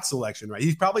good shot selection, right?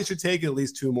 He probably should take at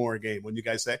least 2 more a game. Wouldn't you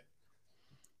guys say?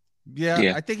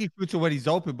 Yeah. I think he shoots it when he's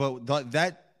open, but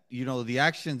the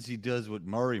actions he does with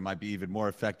Murray might be even more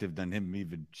effective than him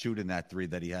even shooting that 3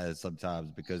 that he has sometimes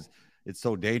because it's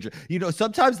so dangerous.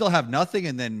 Sometimes they'll have nothing,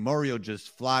 and then Murray will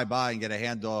just fly by and get a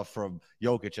handoff from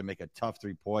Jokic and make a tough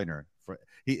 3-pointer.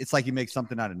 It's like he makes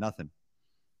something out of nothing.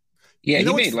 Yeah,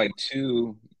 he made like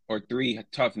 2 or 3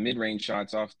 tough mid-range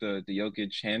shots off the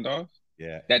Jokic handoff.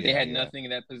 Yeah, they had nothing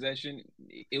in that possession.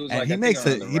 It was and like he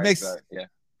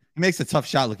makes a tough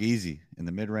shot look easy in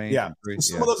the mid-range. Yeah,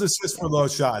 some of those assists for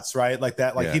those shots, right? Like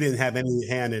that, he didn't have any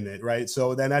hand in it, right?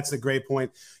 So then that's a great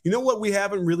point. You know what we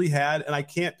haven't really had, and I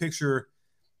can't picture.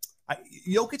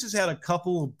 Jokic has had a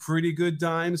couple of pretty good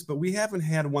dimes, but we haven't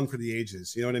had one for the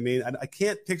ages. You know what I mean? I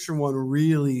can't picture one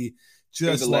really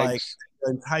just like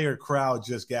the entire crowd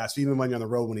just gasps, even when you're on the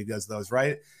road when he does those,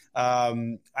 right?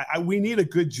 We need a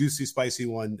good, juicy, spicy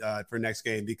one for next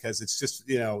game because it's just,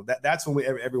 that's when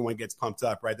everyone gets pumped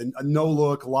up, right? A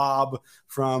no-look lob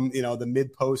from, the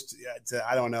mid-post to,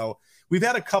 I don't know. We've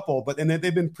had a couple, and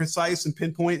they've been precise and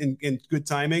pinpoint and good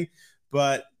timing.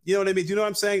 But you know what I mean? Do you know what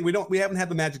I'm saying? We haven't had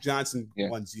the Magic Johnson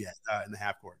ones yet in the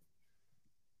half court.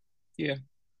 Yeah.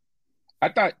 I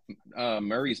thought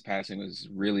Murray's passing was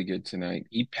really good tonight.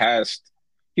 He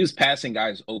was passing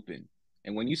guys open.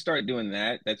 And when you start doing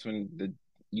that, that's when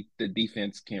the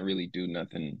defense can't really do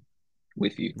nothing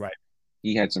with you. Right.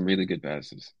 He had some really good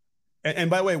passes. And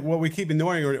by the way, what we keep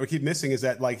ignoring or keep missing is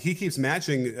that he keeps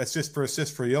matching assist for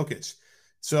Jokic.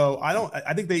 So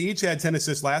I think they each had 10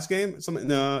 assists last game, something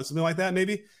like that,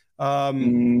 maybe.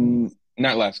 Not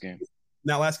last game.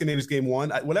 Not last game, maybe it was game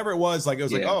 1. Whatever it was,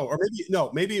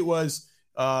 maybe it was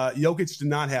Jokic did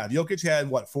not have. Jokic had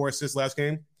 4 assists last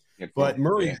game, but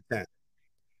Murray had 10.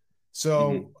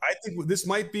 So I think this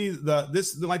might be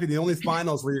the only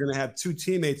finals where you're going to have 2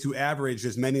 teammates who average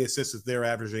as many assists as they're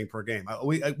averaging per game.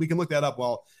 We can look that up.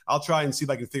 Well, I'll try and see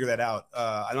if I can figure that out.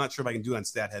 I'm not sure if I can do it on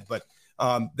StatHead, but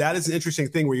that is an interesting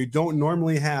thing where you don't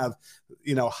normally have,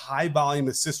 high volume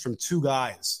assists from 2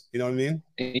 guys. You know what I mean?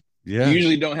 Yeah. You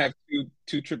usually don't have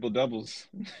two triple doubles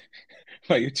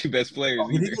by your 2 best players.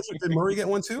 Did Murray get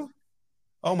one too?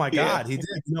 Oh my God, he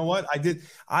did. You know what? I did.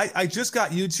 I just got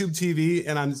YouTube TV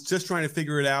and I'm just trying to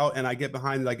figure it out. And I get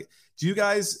behind do you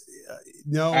guys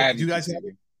know? Do you guys have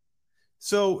it?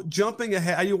 So jumping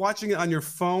ahead, are you watching it on your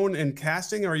phone and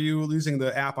casting, or are you using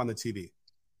the app on the TV?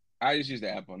 I just use the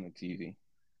app on the TV.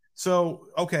 So,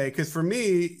 okay, because for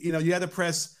me, you had to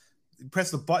press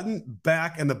the button,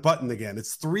 back, and the button again.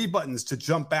 It's 3 buttons to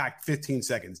jump back 15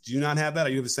 seconds. Do you not have that? Are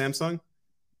you have a Samsung?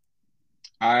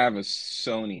 I have a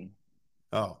Sony.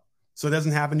 Oh, so it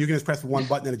doesn't happen? You can just press 1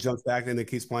 button and it jumps back and it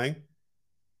keeps playing?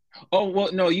 Oh, well,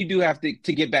 no, you do have to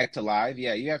get back to live.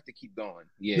 Yeah, you have to keep going.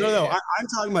 Yeah. No, I'm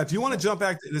talking about if you want to jump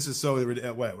back. This is so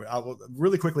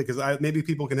really quickly because maybe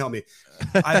people can help me.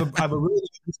 I have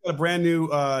a brand new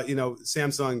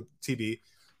Samsung TV,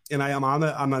 and I'm on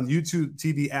YouTube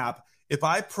TV app. If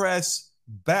I press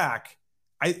back,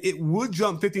 it would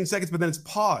jump 15 seconds, but then it's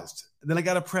paused. And then I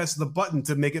got to press the button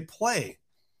to make it play.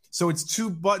 So it's 2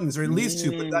 buttons, or at least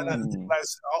 2. But I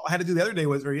had to do the other day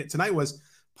tonight was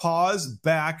pause,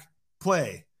 back,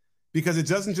 play, because it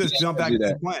doesn't just jump back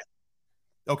to play.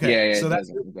 Okay, so that's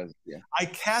I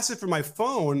cast it from my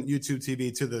phone YouTube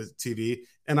TV to the TV,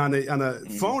 and on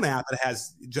the phone app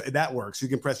that works. You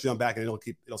can press jump back and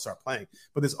it'll start playing.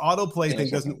 But this autoplay thing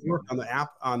doesn't work on the app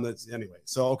anyway.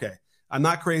 So okay, I'm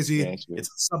not crazy.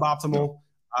 It's suboptimal.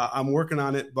 I'm working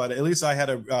on it, but at least I had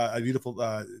a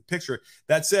beautiful picture.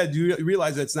 That said, you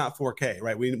realize that it's not 4K,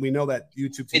 right? We know that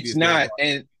YouTube TV It's is not,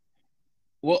 and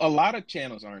well, a lot of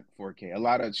channels aren't 4K. A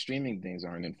lot of streaming things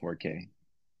aren't in 4K.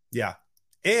 Yeah,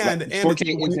 and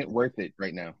 4K isn't worth it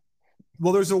right now.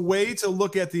 Well, there's a way to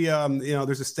look at the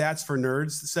there's a stats for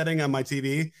nerds setting on my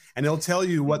TV, and it'll tell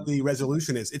you what the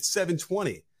resolution is. It's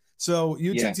 720. So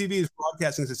YouTube TV is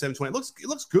broadcasting to 720. It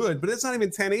looks good, but it's not even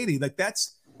 1080. Like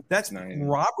that's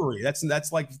robbery.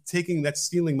 That's like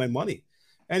stealing my money.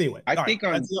 Anyway, I think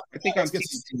on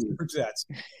super chats.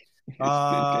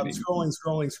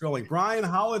 Scrolling. Brian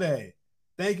Holiday,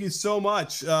 thank you so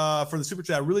much for the super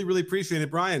chat. Really, really appreciate it,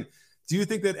 Brian. Do you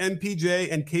think that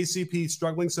MPJ and KCP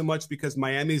struggling so much because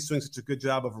Miami is doing such a good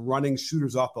job of running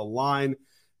shooters off the line?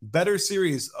 Better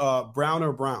series, Braun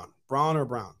or Braun?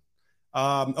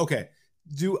 Okay.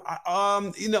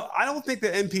 I don't think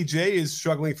that MPJ is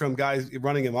struggling from guys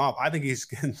running him off. I think he's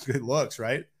getting good looks,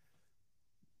 right?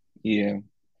 Yeah.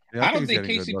 I don't think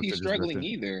KCP is struggling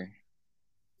either.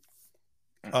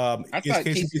 I thought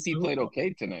KCP played okay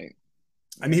tonight.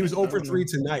 I mean, he was 0 for 3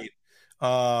 tonight.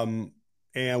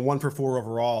 And 1 for 4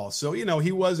 overall. So,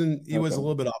 he was a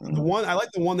little bit off. I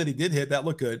like the one that he did hit. That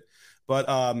looked good. But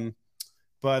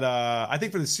I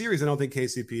think for the series, I don't think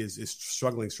KCP is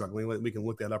struggling. We can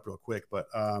look that up real quick. But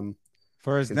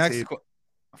for his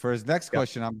next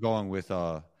question, I'm going with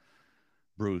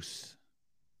Bruce.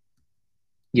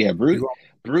 Yeah, Bruce.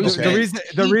 Okay.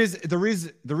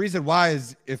 The reason why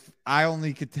is if I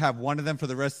only could have one of them for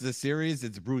the rest of the series,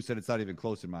 it's Bruce, and it's not even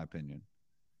close in my opinion.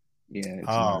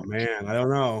 Yeah. Man, I don't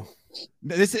know.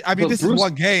 This is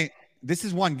one game. This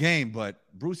is one game, but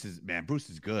Bruce is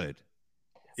good.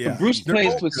 Yeah, Bruce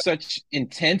plays with such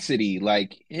intensity.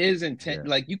 Like his intent,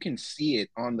 like you can see it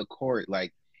on the court.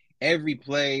 Like every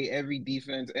play, every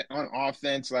defense on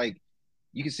offense, like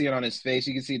you can see it on his face.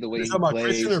 You can see the way he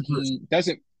plays. He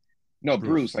doesn't. No,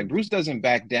 Bruce. Like Bruce doesn't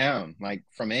back down. Like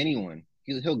from anyone,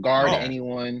 he'll guard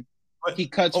anyone. He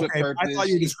cuts with purpose. I thought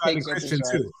you were describing Christian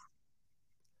too.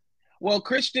 Well,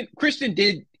 Christian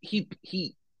did he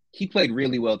played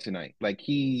really well tonight. Like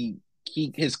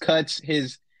his cuts,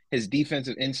 his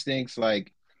defensive instincts,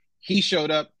 like he showed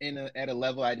up at a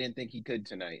level I didn't think he could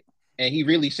tonight. And he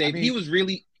really saved. He was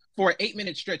really for an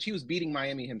 8-minute stretch. He was beating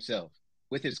Miami himself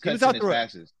with his cuts and his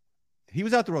passes. He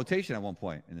was out the rotation at one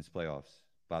point in his playoffs.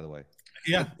 By the way,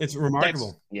 yeah, it's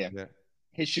remarkable. Yeah.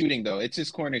 His shooting though, it's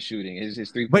his corner shooting. His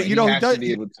 3-point. But he has to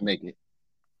be able to make it.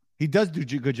 He does do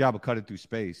a good job of cutting through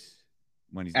space.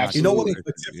 When he's not what the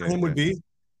tip for him would be?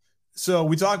 So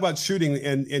we talk about shooting,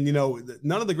 and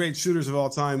none of the great shooters of all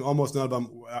time, almost none of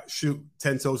them shoot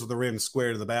 10 toes with the rim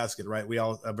square to the basket, right? We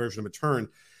all a version of a turn.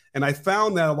 And I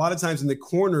found that a lot of times in the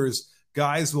corners,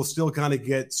 guys will still kind of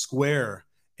get square,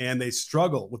 and they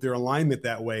struggle with their alignment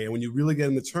that way. And when you really get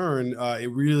them to turn,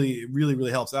 it really, really,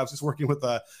 really helps. I was just working with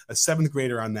a 7th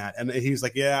grader on that, and he was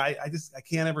like, "Yeah, I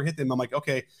can't ever hit them." I'm like,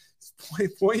 "Okay,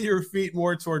 point your feet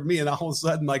more toward me." And all of a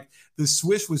sudden, like the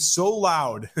swish was so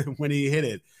loud when he hit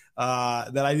it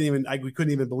that we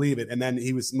couldn't even believe it. And then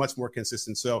he was much more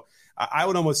consistent. So I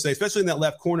would almost say, especially in that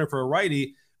left corner for a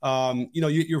righty,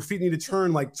 your feet need to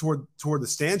turn like toward the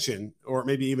stanchion or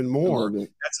maybe even more.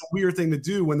 That's a weird thing to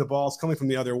do when the ball's coming from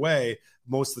the other way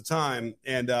most of the time.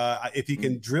 And if you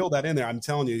can drill that in there, I'm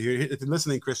telling you, if you're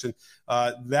listening, Christian,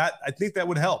 that I think that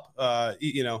would help,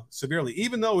 severely.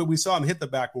 Even though we saw him hit the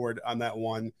backboard on that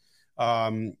one,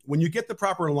 when you get the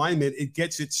proper alignment, it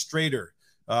gets it straighter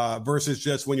versus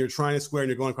just when you're trying to square and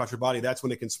you're going across your body. That's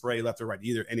when it can spray left or right,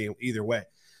 either way.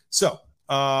 So.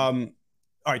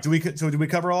 All right, do we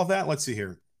cover all of that? Let's see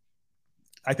here.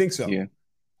 I think so. Yeah.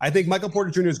 I think Michael Porter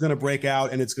Jr. is going to break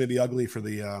out, and it's going to be ugly for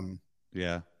the.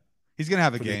 He's going to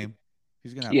have a game.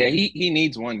 He's going to. He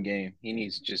needs one game. He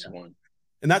needs just one.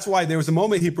 And that's why there was a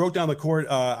moment he broke down the court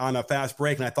on a fast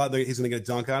break, and I thought that he's going to get a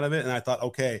dunk out of it, and I thought,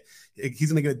 okay,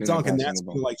 he's going to get a dunk, and that's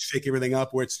going to like shake everything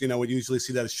up. Where it's we usually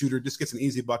see that a shooter just gets an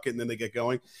easy bucket and then they get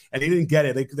going, and he didn't get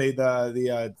it.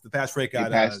 The fast break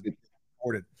got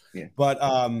reported. Yeah.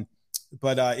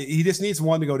 But he just needs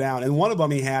one to go down, and one of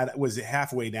them he had was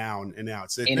halfway down and out.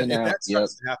 So if that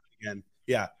starts to happen again,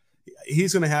 yeah,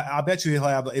 he's going to have. I bet you he'll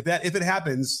have if it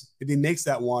happens, if he makes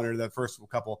that one or that first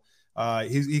couple,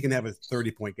 he can have a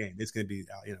 30-point game. It's going to be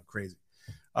crazy.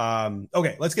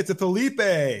 Okay, let's get to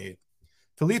Felipe.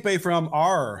 Felipe from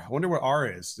R. I wonder what R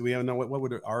is. Do we even know what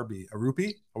would R be? A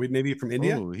rupee? Are we maybe from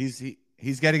India? Ooh, he's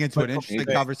getting into an interesting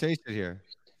conversation here.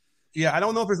 Yeah, I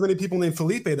don't know if there's many people named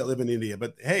Felipe that live in India,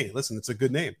 but hey, listen, it's a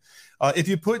good name. If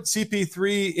you put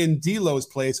CP3 in D'Lo's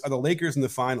place, are the Lakers in the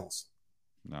finals?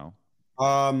 No.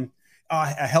 A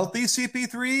healthy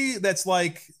CP3 that's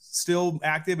like still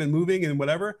active and moving and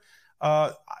whatever.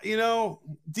 D'Lo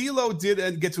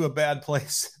did get to a bad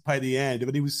place by the end,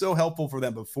 but he was so helpful for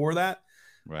them before that.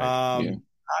 Right.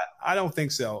 I don't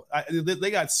think so.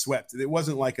 They got swept. It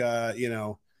wasn't like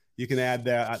you can add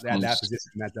that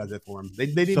position and that does it for them. They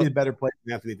needed a better player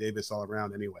than Anthony Davis all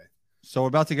around anyway. So we're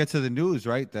about to get to the news,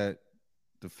 right? That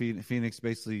the Phoenix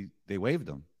basically they waived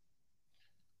them.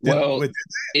 Well,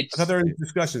 it's other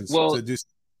discussions.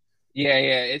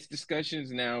 It's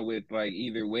discussions now with like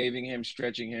either waiving him,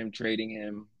 stretching him, trading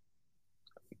him,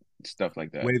 stuff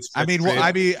like that.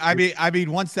 I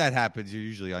mean, once that happens, you're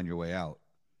usually on your way out.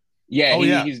 Yeah,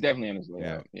 he's definitely on his way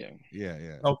out.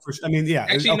 Yeah. Oh, for sure. I mean, yeah.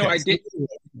 Actually, no, I did.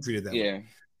 Treated that. Yeah.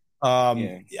 I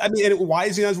mean, why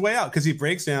is he on his way out? Because he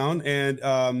breaks down,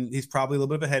 and he's probably a little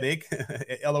bit of a headache.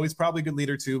 Although he's probably a good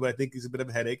leader too, but I think he's a bit of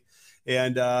a headache.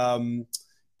 And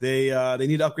they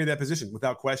need to upgrade that position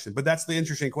without question. But that's the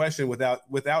interesting question.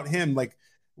 Without him, like,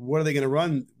 what are they going to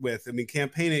run with? I mean,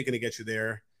 Campaign ain't going to get you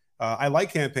there. I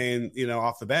like Campaign,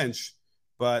 off the bench,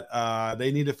 but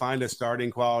they need to find a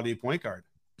starting quality point guard.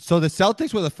 So the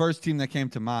Celtics were the first team that came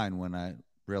to mind when I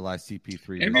realized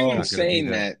CP3. Everyone's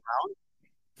saying that.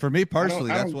 For me personally,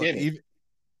 that's what.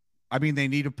 I mean, they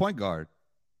need a point guard,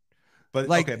 but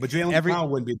Jaylen Brown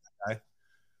wouldn't be that guy.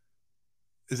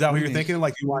 Is that what you're thinking?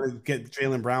 Like you want to get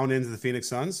Jaylen Brown into the Phoenix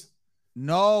Suns?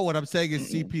 No, what I'm saying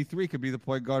is CP3 could be the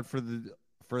point guard for the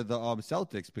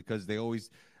Celtics because they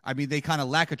kind of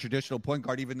lack a traditional point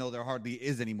guard, even though there hardly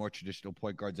is any more traditional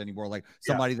point guards anymore. Like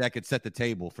somebody that could set the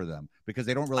table for them because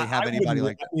they don't really have anybody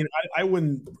like that. I mean, I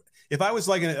wouldn't. If I was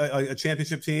like a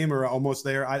championship team or almost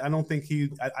there, I don't think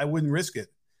I wouldn't risk it.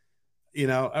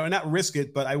 Not risk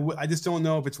it, but I just don't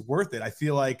know if it's worth it. I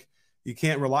feel like you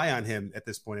can't rely on him at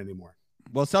this point anymore.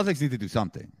 Well, Celtics need to do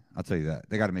something. I'll tell you that.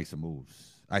 They got to make some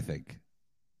moves, I think.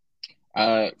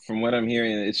 From what I'm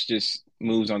hearing, it's just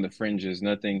moves on the fringes,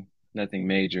 nothing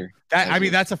major.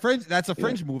 That's a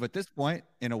fringe move at this point,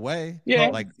 in a way.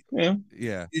 Yeah.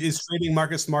 Is trading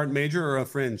Marcus Smart major or a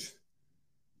fringe?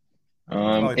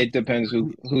 It depends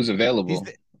who's available.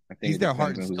 He's their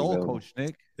heart and soul coach,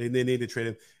 Nick. They need to trade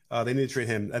him. They need to trade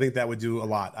him. I think that would do a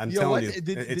lot. I'm telling you.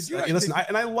 Listen,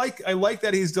 I like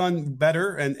that he's done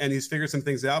better and he's figured some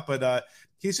things out, but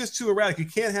he's just too erratic. You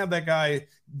can't have that guy,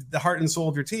 the heart and soul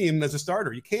of your team, as a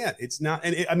starter. You can't. It's not.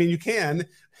 You can.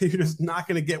 You're just not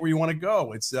going to get where you want to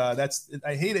go. It's I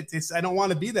hate it. I don't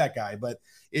want to be that guy, but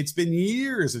it's been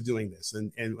years of doing this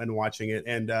and watching it,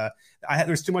 and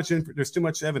there's too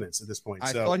much evidence at this point.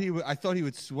 I thought he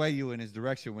would sway you in his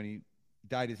direction when he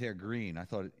dyed his hair green. I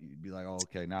thought you'd be like, oh,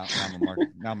 okay, now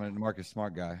I'm a Marcus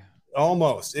Smart guy.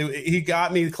 Almost. He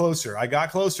got me closer. I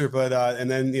got closer, but and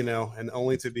then and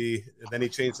only to be. Then he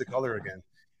changed the color again.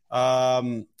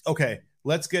 Okay,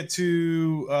 let's get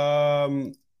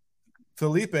to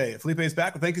Felipe. Felipe is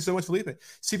back. Thank you so much, Felipe.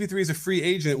 CP3 is a free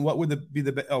agent. What would be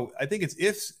the? I think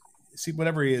it's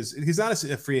whatever he is. He's not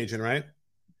a free agent, right?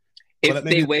 If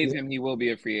they waive him, he will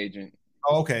be a free agent.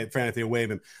 Oh, okay, if they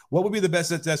waive him, what would be the best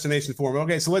destination for him?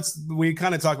 Okay, so we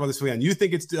kind of talked about this again. You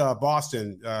think it's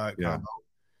Boston? Yeah.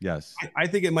 Yes. I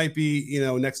think it might be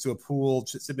next to a pool,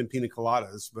 sipping pina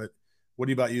coladas. But what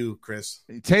about you, Chris?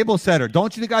 Table setter.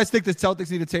 Don't you guys think the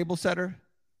Celtics need a table setter?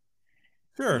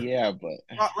 Sure. Yeah, but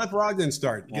let Brogdon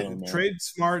start. Trade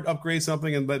Smart, upgrade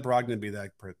something, and let Brogdon be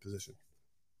that position.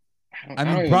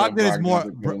 Brogdon is more.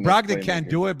 Brogdon can't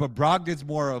do it, but Brogdon's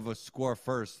more of a score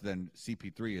first than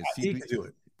CP3 is. He can do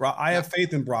it. I have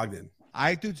faith in Brogdon.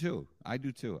 I do too. I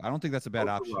don't think that's a bad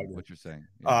option. What you're saying.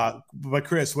 Yeah. But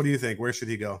Chris, what do you think? Where should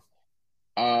he go?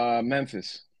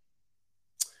 Memphis.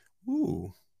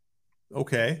 Ooh.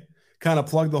 Okay. Kind of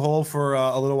plug the hole for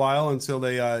a little while until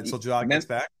Ja gets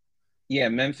back. Yeah,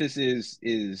 Memphis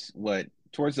is what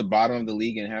towards the bottom of the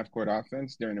league in half court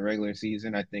offense during the regular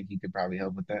season. I think he could probably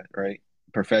help with that, right?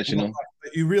 Professional. Well,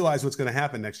 you realize what's going to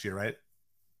happen next year, right?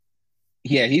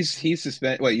 Yeah, he's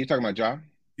suspended. Wait, you're talking about Ja?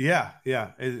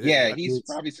 Yeah. He's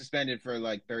probably suspended for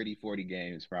like 30, 40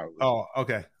 games, probably. Oh,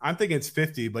 okay. I'm thinking it's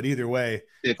 50, but either way.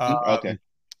 50? Okay.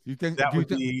 Do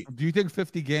you think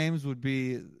 50 games would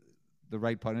be the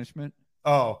right punishment?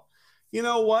 Oh, you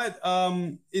know what?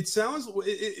 Doesn't it sound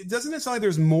like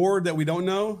there's more that we don't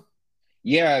know?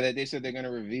 Yeah, that they said they're going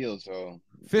to reveal. So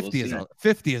 50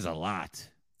 is a lot.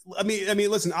 I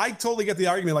mean, listen, I totally get the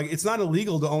argument. Like, it's not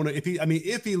illegal to own it.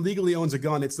 If he legally owns a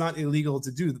gun, it's not illegal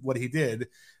to do what he did.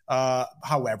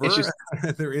 However,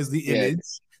 there is the image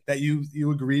that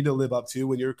you agree to live up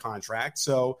to in your contract.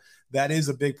 So that is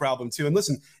a big problem too. And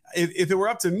listen, if it were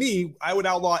up to me, I would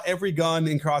outlaw every gun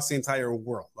across the entire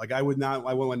world. Like, I wouldn't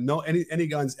want any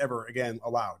guns ever again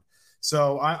allowed.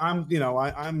 So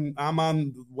I'm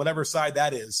on whatever side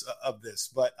that is of this,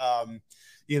 but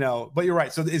but you're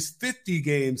right. So it's 50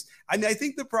 games. I mean, I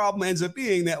think the problem ends up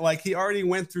being that like he already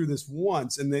went through this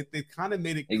once, and they kind of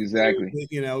made it exactly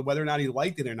clear that, whether or not he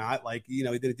liked it or not. Like he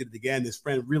did it again. His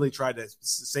friend really tried to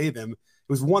save him. It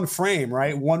was one frame,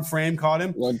 right? One frame caught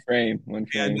him. One frame.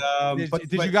 And,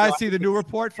 did you guys see the new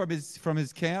report from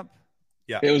his camp?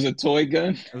 Yeah, it was a toy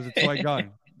gun. It was a toy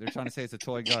gun. They're trying to say it's a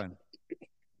toy gun.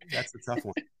 That's a tough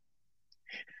one.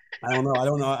 I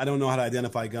don't know how to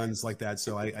identify guns like that,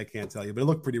 so I can't tell you. But it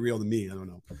looked pretty real to me. I don't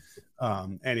know.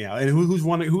 Anyhow, and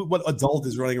what adult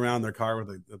is running around their car with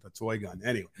a toy gun?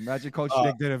 Anyway, imagine Coach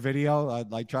Nick did a video,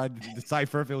 tried to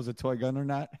decipher if it was a toy gun or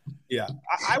not. Yeah,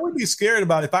 I would be scared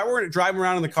about it. If I were driving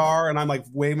around in the car and I'm like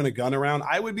waving a gun around,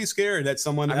 I would be scared that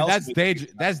someone else.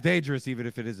 That's dangerous, even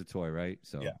if it is a toy, right?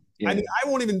 So yeah. I mean, I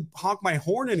won't even honk my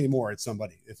horn anymore at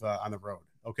somebody if on the road.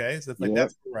 Okay, so that's where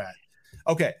we're at.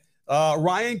 Okay.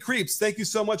 Ryan Creeps, thank you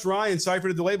so much, Ryan. Sorry for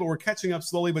the delay, but we're catching up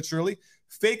slowly but surely.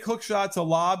 Fake hook shot to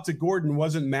lob to Gordon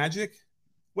wasn't magic.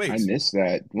 Wait, I missed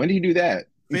that. When did he do that?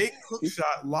 Fake hook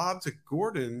shot lob to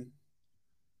Gordon.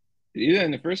 Did he do that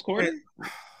in the first quarter?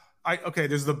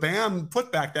 There's the Bam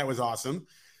putback that was awesome.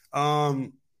 I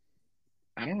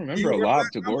don't remember a lob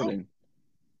to Gordon.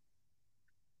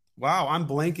 Wow, I'm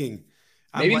blanking.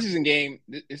 Maybe this is in game.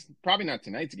 It's probably not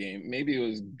tonight's game. Maybe it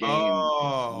was game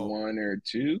 1 or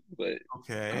 2, but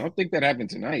I don't think that happened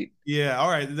tonight. Yeah, all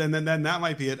right. Then that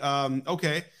might be it.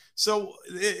 Okay, so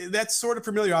that's sort of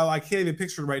familiar. I can't even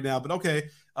picture it right now, but okay.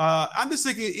 I'm just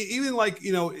thinking, even like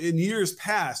in years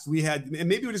past, we had, and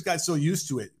maybe we just got so used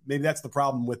to it. Maybe that's the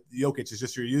problem with Jokic, is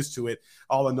just you're used to it,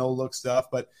 all the no look stuff.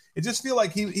 But it just feel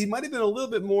like he might have been a little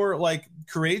bit more like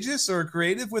courageous or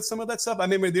creative with some of that stuff. I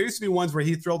mean, there used to be ones where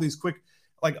he'd throw these quick,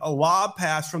 like a lob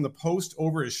pass from the post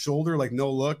over his shoulder, like no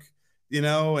look,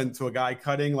 and to a guy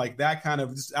cutting, like that kind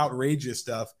of just outrageous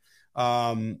stuff.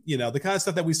 The kind of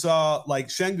stuff that we saw like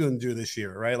Şengün do this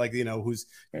year, right? Like, who's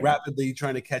rapidly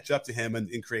trying to catch up to him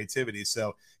in creativity.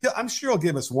 So I'm sure he'll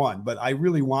give us one, but I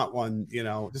really want one,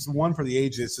 just one for the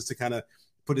ages, just to kind of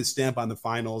put his stamp on the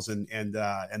finals and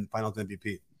finals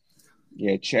MVP.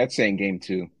 Yeah, Chat's saying game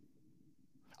 2.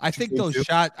 I think those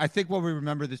shots. I think when we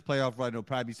remember this playoff run, it'll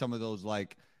probably be some of those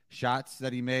like shots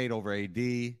that he made over AD.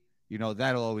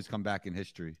 That'll always come back in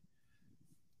history.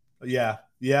 Yeah,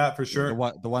 for sure.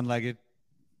 The one-legged.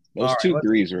 Those two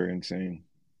threes were insane.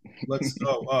 Let's.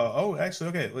 Actually,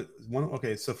 okay.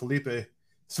 Okay, so Felipe.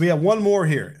 So we have one more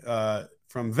here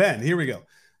from Ven. Here we go.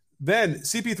 Ven,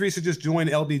 CP3 should just join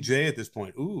LBJ at this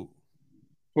point. Ooh.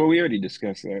 Well, we already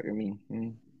discussed that. I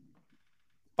mean.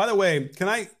 By the way,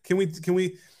 can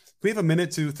we have a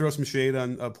minute to throw some shade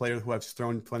on a player who I've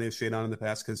thrown plenty of shade on in the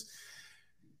past?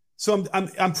 So I'm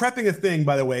prepping a thing,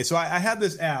 by the way. So I have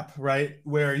this app, right,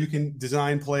 where you can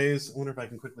design plays. I wonder if I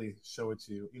can quickly show it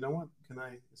to you. You know what?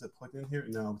 Is it plugged in here?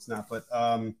 No, it's not. But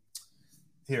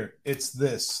here, it's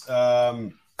this. I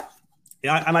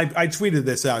tweeted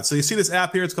this out. So you see this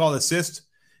app here? It's called Assist,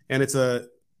 and it's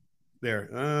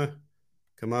there.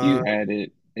 Come on. You had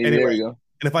it. Anyway, there we go.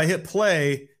 And if I hit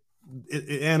play,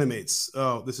 it animates.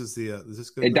 Oh, this is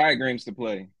this good? It diagrams the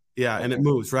play. Yeah, and it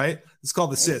moves, right? It's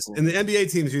called Assist. Cool. And the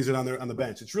NBA teams use it on the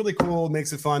bench. It's really cool. It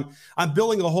makes it fun. I'm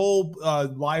building a whole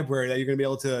library that you're going to be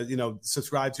able to,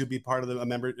 subscribe to, be part of a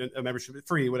membership,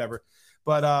 free, whatever.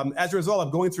 But as a result,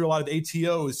 I'm going through a lot of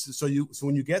ATOs. So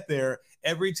when you get there,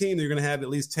 every team, you're going to have at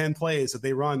least 10 plays that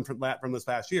they run from this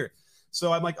past year.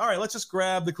 So I'm like, all right, let's just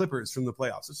grab the Clippers from the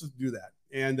playoffs. Let's just do that.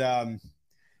 And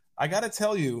I got to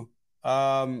tell you,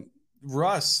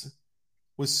 Russ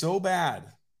was so bad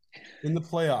in the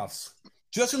playoffs,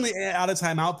 just in the out of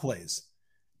timeout plays,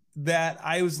 that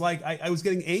I was like, I was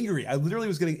getting angry. I literally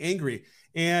was getting angry.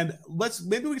 And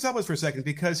maybe we can talk about this for a second,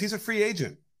 because he's a free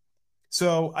agent.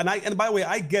 So, and by the way,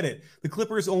 I get it. The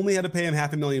Clippers only had to pay him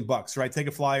 $500,000, right? Take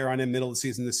a flyer on him middle of the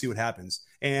season to see what happens.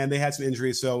 And they had some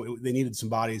injuries, so they needed some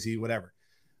bodies, whatever.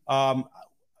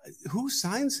 Who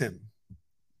signs him?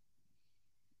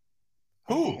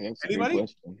 Who? Anybody?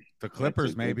 The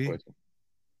Clippers, maybe.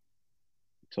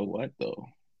 To what though?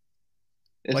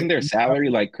 Isn't their salary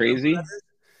like crazy?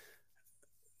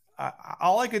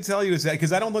 All I could tell you is that,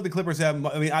 because I don't think the Clippers have.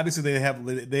 I mean, obviously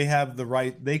they have the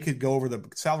right. They could go over the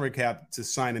salary cap to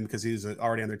sign him because he's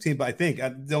already on their team. But I think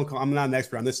I'm not an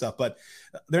expert on this stuff, but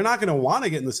they're not going to want to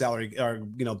get in the salary or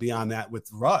beyond that with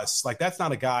Russ. Like, that's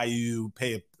not a guy you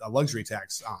pay a luxury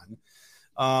tax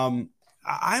on.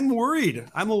 I'm worried.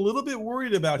 I'm a little bit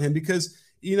worried about him because,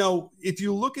 if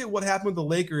you look at what happened with the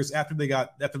Lakers after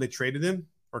they traded him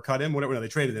or cut him, whatever, no, they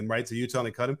traded him, right, to Utah, and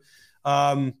they cut him.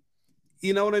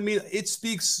 you know what I mean? It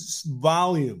speaks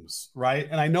volumes, right?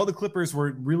 And I know the Clippers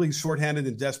were really shorthanded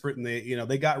and desperate, and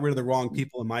they got rid of the wrong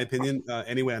people, in my opinion,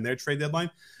 anyway, on their trade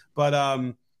deadline.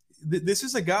 But this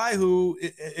is a guy who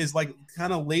is like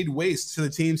kind of laid waste to the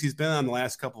teams he's been on the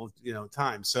last couple of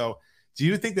times. So, do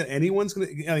you think that anyone's going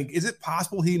to? Is it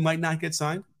possible he might not get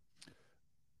signed?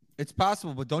 It's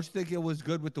possible, but don't you think it was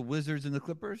good with the Wizards and the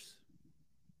Clippers?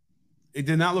 It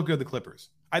did not look good at the Clippers.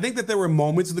 I think that there were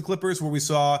moments of the Clippers where we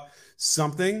saw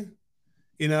something,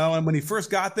 and when he first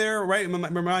got there, right?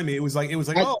 Remind me, it was like,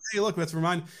 oh, hey, look, let's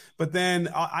remind. But then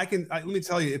let me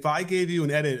tell you, if I gave you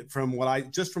an edit from what I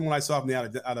saw from the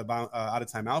out of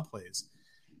timeout plays,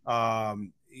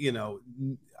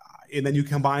 and then you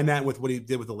combine that with what he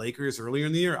did with the Lakers earlier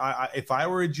in the year, if I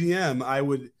were a GM, I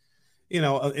would,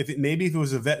 if it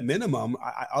was a vet minimum.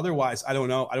 Otherwise, I don't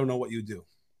know. I don't know what you do.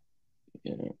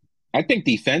 Yeah. I think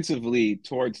defensively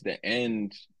towards the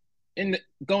end,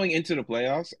 going into the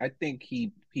playoffs, I think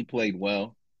he played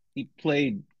well. He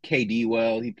played KD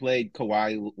well. He played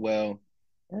Kawhi well.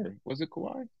 Or was it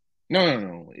Kawhi?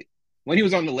 No. When he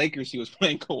was on the Lakers, he was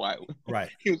playing Kawhi. Right.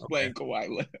 He was playing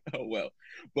Kawhi well.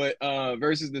 But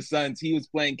versus the Suns, he was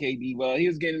playing KD well. He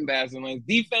was getting basket lines.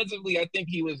 Defensively, I think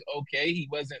he was okay. He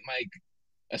wasn't like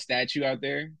a statue out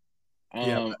there.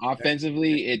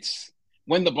 Offensively, it's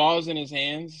when the ball's in his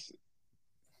hands,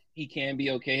 he can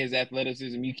be okay. His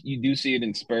athleticism, you do see it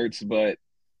in spurts, but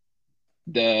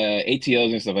the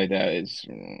ATOs and stuff like that is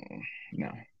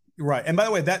no. Right. And by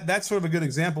the way, that's sort of a good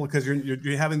example because you're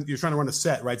trying to run a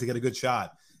set, right, to get a good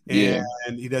shot. And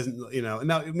he doesn't,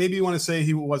 now maybe you want to say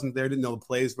he wasn't there, didn't know the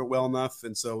plays well enough,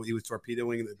 and so he was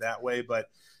torpedoing it that way. But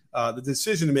the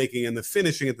decision making and the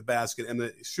finishing at the basket and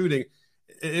the shooting,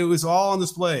 it was all on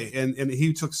display. And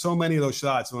he took so many of those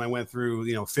shots. When I went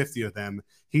through 50 of them,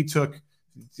 he took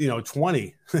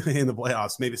 20 in the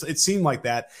playoffs. Maybe it seemed like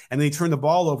that. And they turned the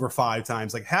ball over 5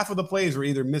 times. Like half of the plays were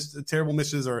either terrible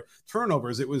misses or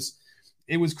turnovers. It was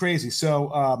crazy. So,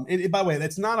 by the way,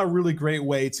 that's not a really great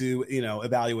way to,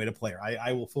 evaluate a player.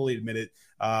 I will fully admit it.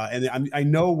 And I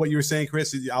know what you're saying,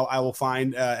 Chris. I will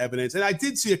find evidence. And I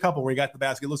did see a couple where he got the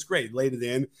basket. It looks great. Laid it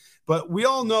in. But we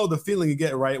all know the feeling you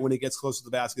get, right, when he gets close to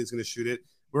the basket, he's going to shoot it.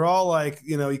 We're all like,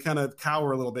 you kind of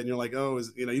cower a little bit, and you're like, oh,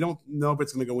 you don't know if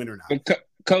it's going to go in or not. But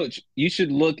Coach, you should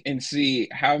look and see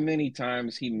how many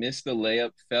times he missed the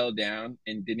layup, fell down,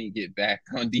 and didn't get back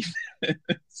on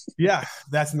defense. Yeah,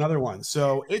 that's another one.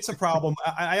 So it's a problem.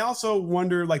 I also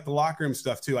wonder, like the locker room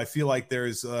stuff too. I feel like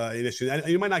there's an issue.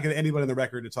 You might not get anybody on the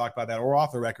record to talk about that or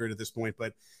off the record at this point,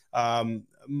 but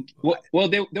well,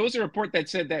 there was a report that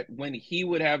said that when he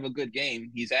would have a good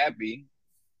game, he's happy.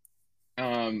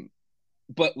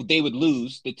 But they would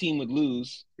lose. The team would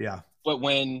lose. Yeah. But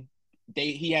when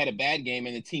he had a bad game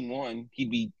and the team won,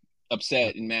 he'd be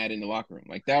upset and mad in the locker room.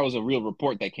 Like that was a real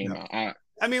report that came out.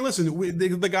 I mean, listen,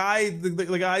 the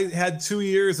guy had 2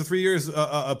 years or 3 years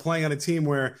playing on a team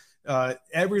where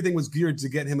everything was geared to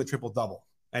get him a triple double,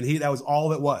 and that was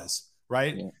all it was,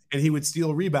 right? Yeah. And he would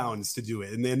steal rebounds to do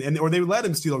it, or they would let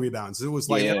him steal rebounds. It was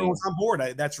like everyone's on board.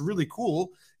 That's really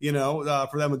cool,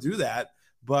 for them to do that.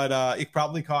 But it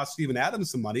probably cost Steven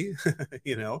Adams some money,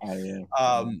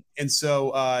 and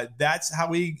so that's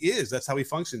how he is. That's how he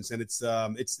functions, and it's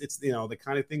the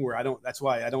kind of thing where that's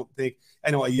why I don't think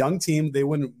a young team, they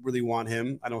wouldn't really want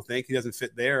him. I don't think he doesn't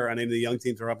fit there. I mean, the young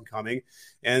teams are up and coming,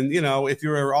 and if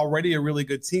you're already a really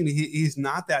good team, he's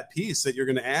not that piece that you're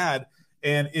going to add.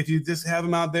 And if you just have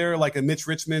him out there like a Mitch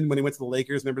Richmond when he went to the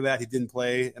Lakers, remember that he didn't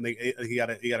play and he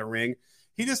got a ring.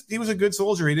 He was a good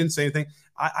soldier. He didn't say anything.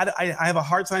 I have a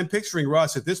hard time picturing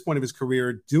Russ at this point of his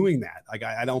career doing that. Like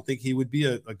I don't think he would be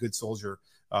a good soldier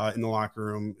in the locker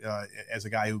room as a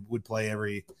guy who would play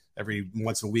every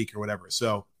once a week or whatever.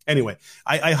 So anyway,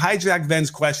 I hijacked Ben's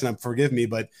question. Forgive me,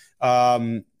 but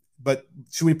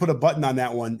should we put a button on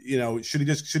that one? Should he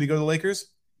go to the Lakers?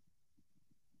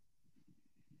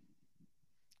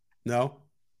 No.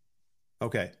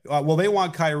 Okay. Well, they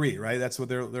want Kyrie, right? That's what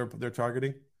they're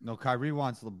targeting. No, Kyrie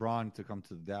wants LeBron to come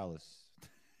to Dallas.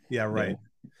 Yeah, right.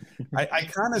 Yeah. I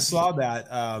kind of saw that.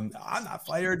 I'm not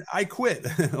fired. I quit.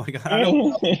 I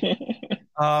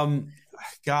don't.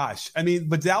 Gosh, I mean,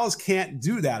 but Dallas can't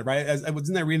do that, right?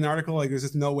 Didn't I read an article like there's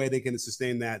just no way they can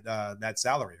sustain that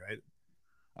salary, right?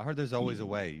 I heard there's always a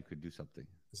way you could do something.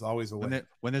 There's always a way.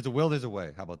 When there's a will, there's a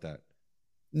way. How about that?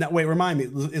 Now, wait, remind me.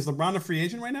 Is LeBron a free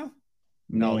agent right now?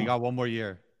 No, he got one more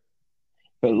year.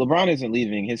 But LeBron isn't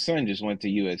leaving. His son just went to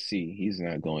USC. He's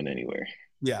not going anywhere.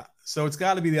 Yeah, so it's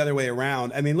got to be the other way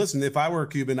around. I mean, listen, if I were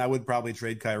Cuban, I would probably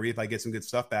trade Kyrie if I get some good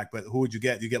stuff back. But who would you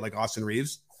get? You get like Austin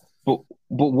Reeves. But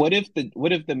what if the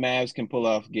Mavs can pull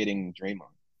off getting Draymond?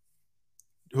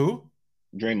 Who?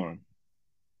 Draymond.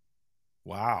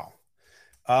 Wow.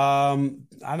 I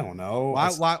don't know.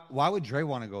 Why would Dre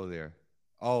want to go there?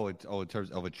 In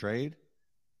terms of a trade?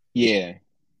 Yeah.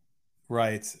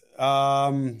 Right.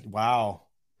 Wow.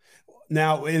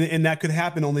 Now, and that could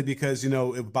happen only because,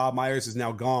 if Bob Myers is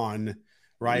now gone,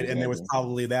 right? And there was Exactly.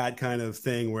 probably that kind of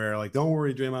thing where, like, don't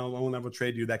worry, Draymond, I won't ever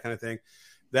trade you, that kind of thing.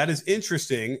 That is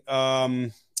interesting.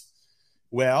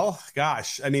 Well,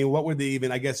 gosh, I mean, what would they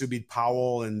even, I guess it would be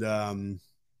Powell and,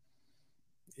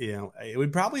 it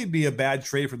would probably be a bad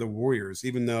trade for the Warriors,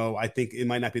 even though I think it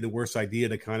might not be the worst idea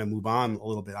to kind of move on a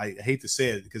little bit. I hate to say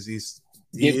it because he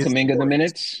Give is Kuminga the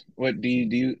minutes. What do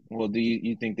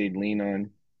you think they'd lean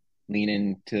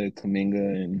into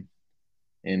Kuminga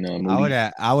and Moody?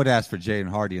 I would ask for Jaden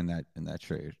Hardy in that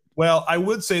trade. Well, I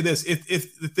would say this: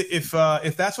 if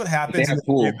that's what happens, They have and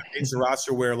pool. it's a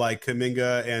roster where like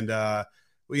Kuminga and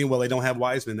well, they don't have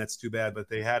Wiseman. That's too bad, but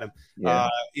they had him. Yeah.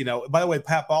 By the way,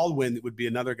 Pat Baldwin would be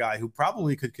another guy who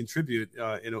probably could contribute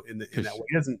in that way.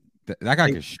 He doesn't. That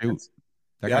guy can shoot.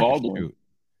 That guy can shoot.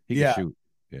 He can shoot.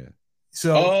 Yeah.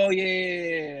 So,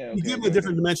 yeah. You give him a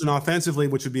different dimension offensively,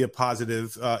 which would be a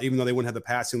positive, even though they wouldn't have the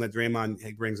passing that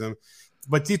Draymond brings them.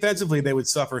 But defensively, they would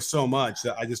suffer so much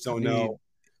that I just don't know.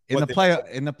 In the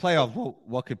playoff,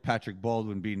 what could Patrick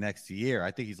Baldwin be next year?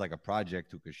 I think he's like a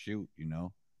project who could shoot.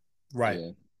 Right.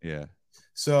 Yeah.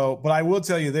 So, but I will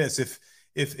tell you this: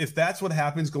 if that's what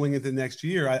happens going into next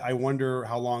year, I wonder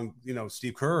how long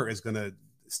Steve Kerr is going to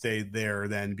stay there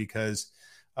then, because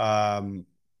having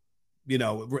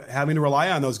to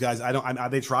rely on those guys.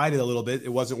 They tried it a little bit; it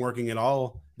wasn't working at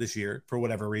all this year for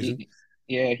whatever reason.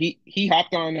 He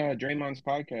hopped on Draymond's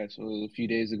podcast a few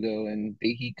days ago, and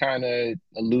he kind of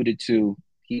alluded to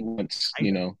he wants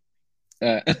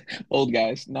old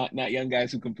guys, not young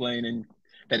guys who complain and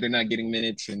that they're not getting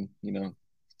minutes and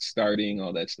starting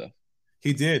all that stuff.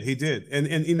 He did,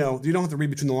 and you don't have to read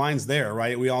between the lines there,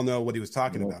 right? We all know what he was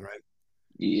talking about, right?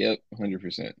 Yep,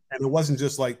 100%. And it wasn't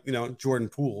just like Jordan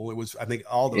Poole. It was, I think,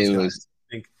 all those guys.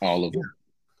 All of them.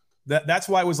 That's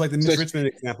why it was like the Mitch Richmond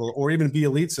example, or even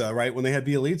Bielitsa, right? When they had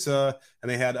Bielitsa and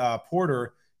they had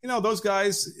Porter, those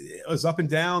guys, it was up and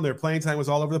down. Their playing time was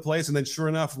all over the place. And then sure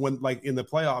enough, when like in the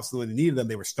playoffs, when they needed them,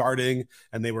 they were starting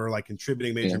and they were like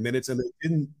contributing major minutes, and they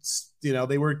didn't,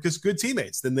 they were just good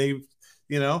teammates. Then they,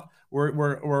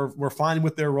 were fine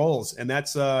with their roles. And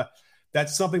that's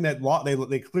something that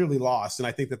they clearly lost. And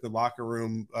I think that the locker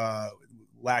room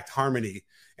lacked harmony.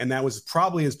 And that was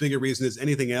probably as big a reason as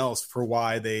anything else for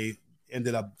why they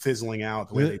ended up fizzling out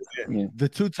the way they did. Yeah. The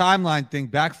 2 timeline thing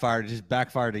backfired. It just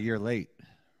backfired a year late.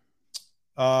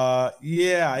 I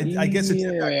guess it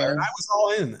did backfire. I was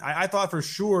all in. I thought for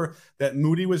sure that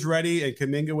Moody was ready and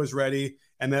Kuminga was ready,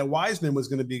 and that Wiseman was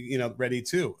going to be ready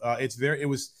too. It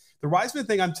was the Wiseman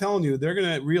thing. I'm telling you, they're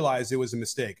going to realize it was a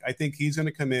mistake. I think he's going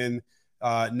to come in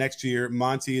next year.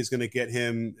 Monty is going to get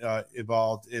him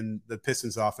involved in the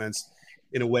Pistons offense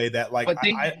in a way that, like,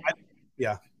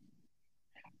 yeah.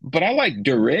 But I like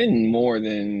Duren more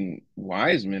than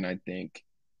Wiseman, I think.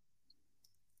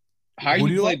 How do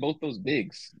you play both those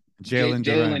bigs? Jalen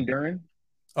Duren.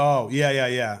 Oh,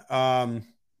 yeah.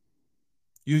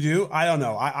 You do? I don't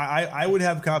know. I would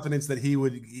have confidence that he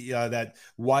would that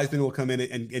Wiseman will come in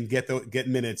and get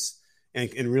minutes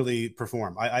and really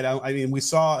perform. I mean, we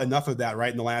saw enough of that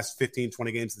right in the last 15,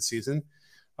 20 games of the season.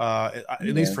 At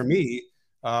least for me.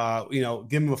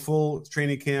 Give him a full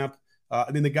training camp. I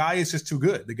mean, the guy is just too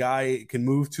good. The guy can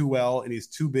move too well, and he's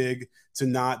too big to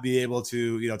not be able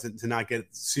to, to not get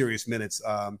serious minutes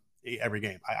every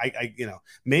game.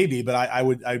 Maybe, but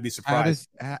I'd be surprised.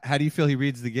 How do you feel he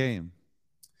reads the game?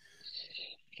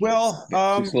 Well,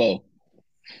 too slow.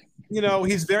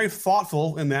 He's very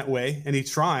thoughtful in that way, and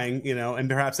he's trying, and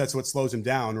perhaps that's what slows him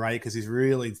down, right? Because he's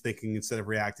really thinking instead of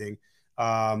reacting.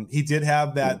 He did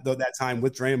have that time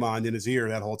with Draymond in his ear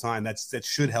that whole time. That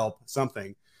should help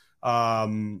something.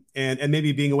 And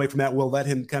maybe being away from that will let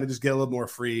him kind of just get a little more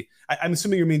free. I'm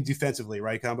assuming you mean defensively,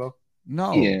 right, Combo?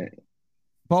 No. Yeah.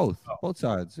 Both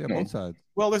sides. Yeah, both sides.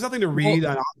 Well, there's nothing to read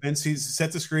on offense. He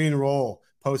sets the screen, roll,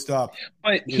 post up.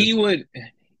 But the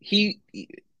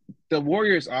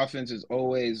Warriors offense is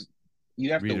always,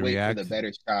 you have to wait for the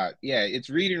better shot. Yeah, it's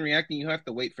read and reacting. You have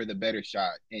to wait for the better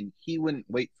shot. And he wouldn't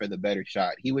wait for the better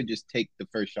shot. He would just take the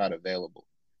first shot available.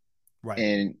 Right.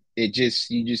 And you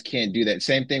just can't do that.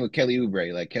 Same thing with Kelly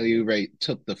Oubre. Like, Kelly Oubre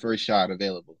took the first shot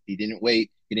available. He didn't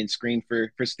wait. He didn't screen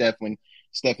for Steph when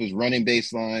Steph was running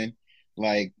baseline.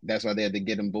 Like, that's why they had to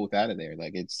get them both out of there.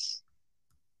 Like, it's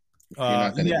you're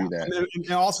not going to do that.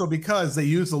 And also because they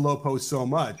use the low post so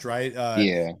much, right?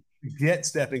 Get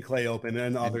Steph and Clay open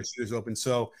and other shooters open.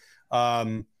 So,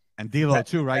 And D'Lo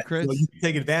too, right, Chris? You can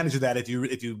take advantage of that if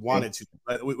you wanted to,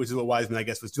 which is what Wiseman, I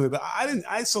guess, was doing. But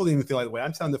I still didn't even feel that way.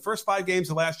 I'm telling you, the first 5 games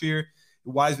of last year,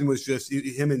 Wiseman was just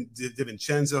him and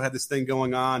DiVincenzo had this thing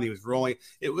going on. He was rolling.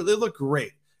 It looked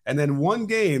great. And then one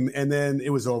game, and then it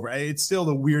was over. It's still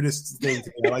the weirdest thing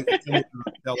to me. I like to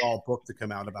tell all book to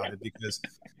come out about it because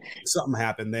something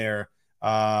happened there.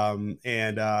 All of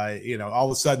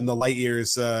a sudden the light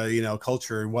years,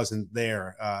 culture wasn't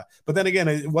there. But then again,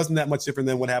 it wasn't that much different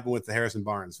than what happened with the Harrison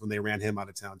Barnes when they ran him out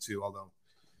of town too. Although,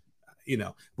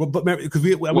 but because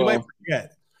we might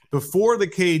forget before the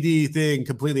KD thing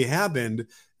completely happened,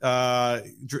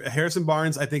 Harrison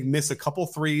Barnes, I think, missed a couple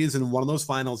threes in one of those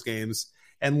finals games.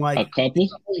 And like a couple,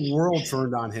 the whole world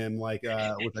turned on him, like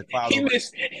with a cloud. He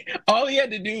missed. All he had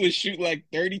to do was shoot like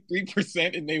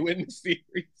 33%, and they win the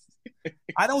series.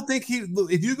 I don't think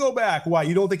if you go back, why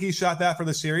you don't think he shot that for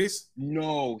the series?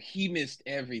 No, he missed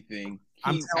everything.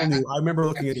 I'm telling you, I remember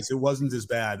looking at this. It wasn't as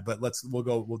bad, but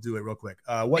we'll do it real quick.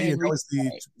 What year? That was the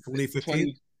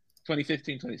 2015?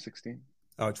 2015, 2016.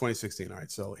 Oh, 2016. All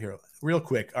right. So here, real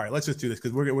quick. All right, let's just do this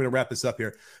because we're going to wrap this up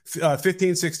here.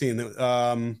 15, 16.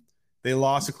 They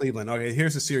lost to Cleveland. Okay,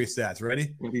 here's the series stats.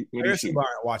 Ready? Harrison Barnes.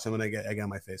 Watch, I'm going to get on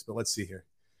my face, but let's see here.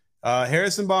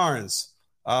 Harrison Barnes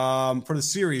for the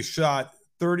series shot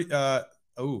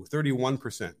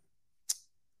 31%.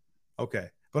 Okay.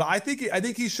 But I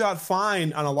think he shot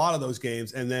fine on a lot of those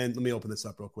games. And then let me open this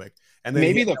up real quick. And then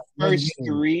maybe the first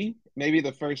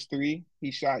three he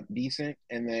shot decent,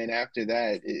 and then after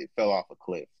that it fell off a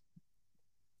cliff.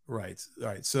 Right. All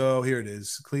right. So here it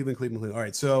is. Cleveland. All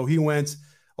right. So he went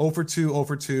 0 for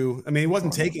 2. I mean, he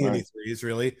wasn't taking any threes,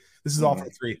 really. This is all for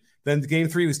 3. Then game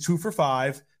 3 was 2 for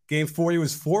 5. Game 4, he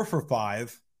was 4 for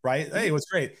 5, right? Hey, it was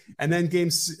great. And then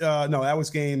that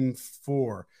was game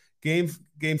 4. Game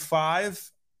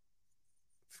 5,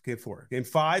 game 4. Game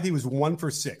 5, he was 1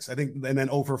 for 6, I think, and then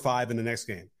 0 for 5 in the next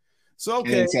game. So,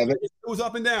 okay, it was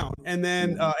up and down. And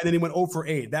then he went 0 for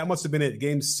 8. That must have been it.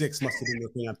 Game 6 must have been the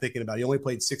thing I'm thinking about. He only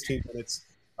played 16 minutes.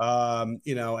 And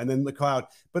then the cloud.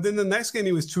 But then the next game,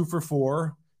 he was 2 for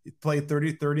 4. He played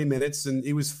 30 minutes, and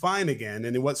he was fine again.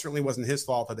 And it certainly wasn't his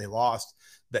fault that they lost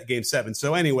that game 7.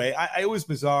 So anyway, it was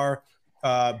bizarre.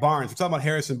 Barnes, we're talking about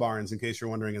Harrison Barnes, in case you're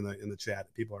wondering in the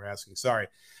chat. People are asking. Sorry.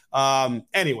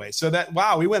 Anyway, so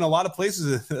we went a lot of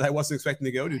places that I wasn't expecting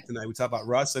to go to tonight. We talked about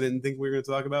Russ. I didn't think we were going to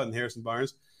talk about, and Harrison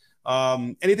Barnes.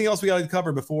 Anything else we got to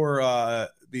cover before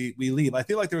we leave? I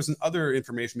feel like there was some other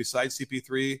information besides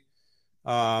CP3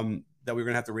 that we were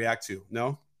gonna have to react to.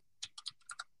 No,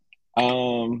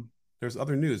 there's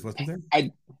other news, wasn't there?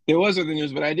 There was other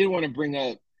news, but I did want to bring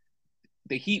up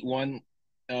the Heat won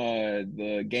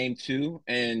the game 2,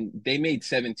 and they made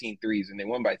 17 threes, and they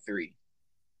won by 3.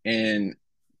 And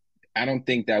I don't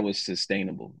think that was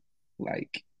sustainable.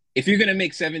 Like, if you're gonna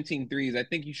make 17 threes, I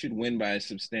think you should win by a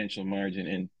substantial margin,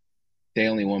 and they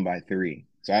only won by 3.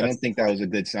 So I don't think that was a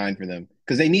good sign for them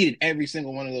because they needed every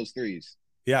single one of those threes.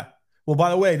 Yeah. Well,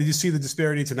 by the way, did you see the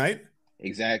disparity tonight?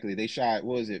 Exactly. They shot,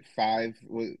 what was it, 5?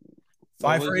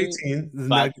 5 for 18,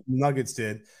 the Nuggets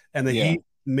did, and the Heat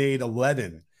made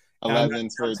 11. 11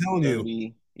 for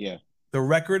 30. You, the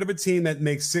record of a team that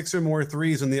makes 6 or more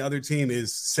threes on the other team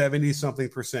is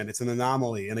 70-something%. It's an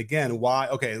anomaly. And again, why?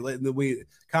 Okay,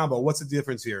 Combo, what's the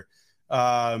difference here?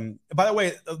 By the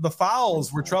way, the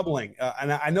fouls were troubling.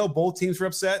 And I know both teams were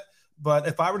upset. But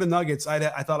if I were the Nuggets,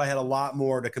 I thought I had a lot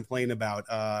more to complain about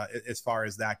as far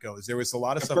as that goes. There was a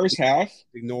lot of stuff. First half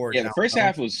ignored. Yeah, the first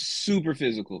half was super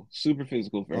physical.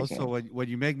 Also, when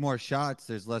you make more shots,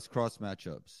 there's less cross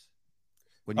matchups.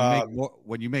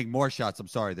 When you make more shots, I'm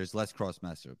sorry, there's less cross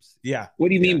matchups. Yeah. What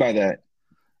do you mean by that?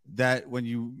 That when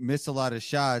you miss a lot of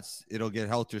shots, it'll get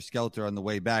helter skelter on the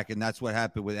way back, and that's what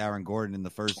happened with Aaron Gordon in the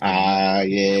first game.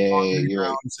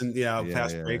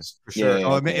 Fast breaks for sure.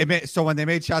 Yeah. So when they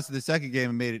made shots in the second game,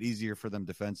 it made it easier for them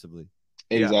defensively.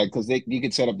 Exactly, because you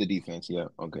could set up the defense. Yeah,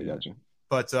 okay, gotcha.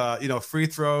 But free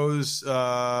throws.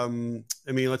 I mean,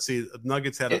 let's see.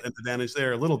 Nuggets had an advantage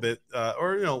there a little bit,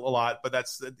 or a lot. But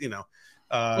that's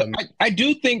I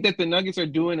do think that the Nuggets are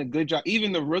doing a good job.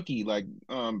 Even the rookie, like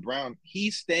Braun,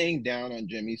 he's staying down on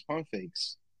Jimmy's pump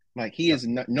fakes. Like he is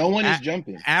not, no one is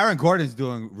jumping. Aaron Gordon's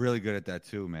doing really good at that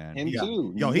too, man. Him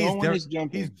too. Yo, he's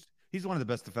jumping. He's one of the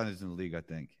best defenders in the league, I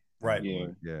think. Right. Yeah.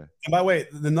 And by the way,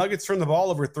 the Nuggets turned the ball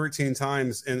over 13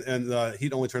 times, and the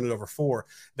Heat only turned it over 4.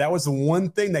 That was the one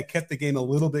thing that kept the game a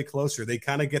little bit closer. They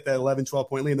kind of get that 11,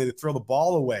 12-point lead, and they throw the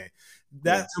ball away.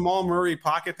 That Jamal Murray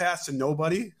pocket pass to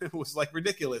nobody, it was like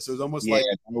ridiculous. It was almost like,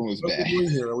 what are we doing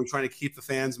here? Are we trying to keep the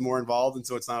fans more involved, and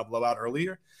so it's not a blowout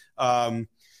earlier?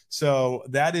 So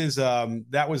that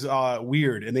was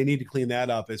weird, and they need to clean that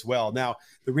up as well. Now,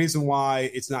 the reason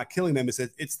why it's not killing them is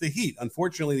that it's the Heat.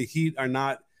 Unfortunately, the Heat are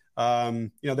not.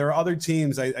 There are other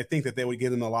teams. I think that they would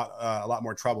give them a lot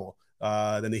more trouble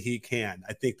than the Heat can.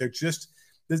 I think they're just,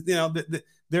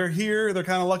 they're here. They're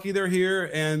kind of lucky they're here,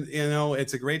 and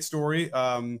it's a great story.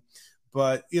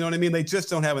 But you know what I mean? They just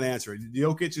don't have an answer.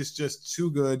 Jokic is just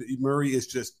too good. Murray is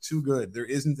just too good. There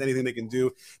isn't anything they can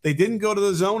do. They didn't go to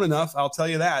the zone enough. I'll tell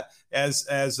you that.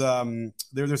 There's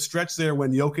a stretch there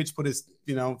when Jokic put his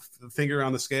finger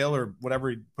on the scale or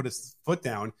whatever, he put his foot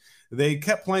down. They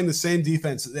kept playing the same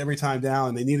defense every time down,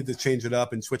 and they needed to change it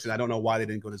up and switch it. I don't know why they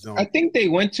didn't go to zone. I think they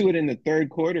went to it in the third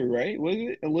quarter, right? Was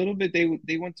it a little bit?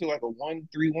 They went to like a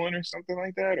 1-3-1 or something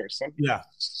like that, or something. Yeah,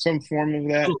 some form of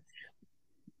that.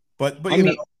 But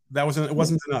that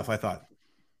wasn't enough, I thought.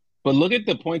 But look at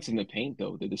the points in the paint,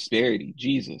 though. The disparity,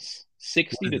 Jesus,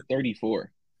 60 to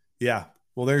 34. Yeah.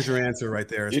 Well, there's your answer right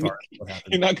there. As far as what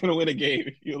happened. You're not going to win a game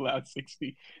if you allow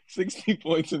 60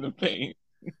 points in the paint.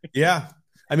 Yeah.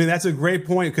 I mean, that's a great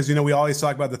point because, we always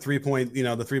talk about the 3-point, the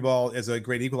 3-ball as a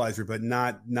great equalizer, but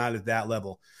not at that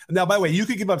level. Now, by the way, you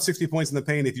could give up 60 points in the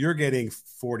paint if you're getting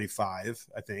 45,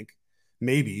 I think,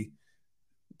 maybe.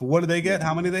 But what do they get?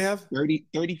 How many do they have?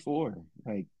 34.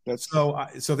 Like that's so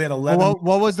they had 11. Well,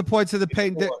 what was the points of the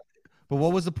paint? But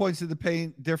what was the points of the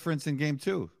paint difference in game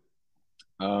 2?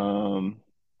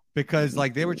 Because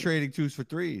they were trading 2s for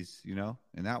 3s,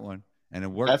 in that one, and it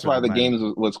worked. That's why the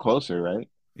game was closer, right?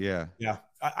 Yeah. Yeah.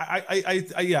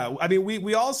 I mean,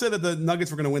 we all said that the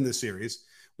Nuggets were going to win this series.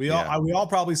 We all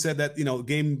probably said that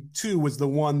game 2 was the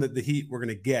one that the Heat were going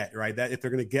to get, right? That if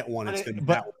they're going to get one, it's going to be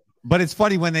that one. But it's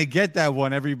funny when they get that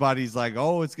one, everybody's like,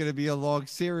 "Oh, it's going to be a long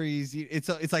series." It's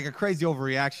like a crazy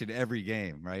overreaction every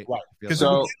game, right? Right. Because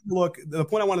look, the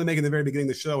point I wanted to make in the very beginning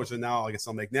of the show, which now I guess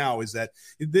I'll make now, is that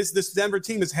this Denver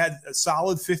team has had a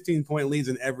solid 15-point leads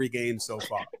in every game so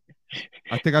far.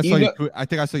 I think I saw you. I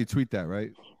think I saw you tweet that, right?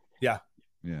 Yeah.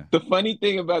 Yeah. The funny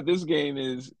thing about this game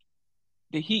is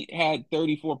the Heat had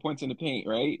 34 points in the paint,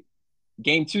 right?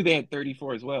 Game 2, they had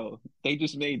 34 as well. They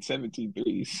just made 17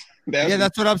 threes.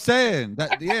 That's what I'm saying.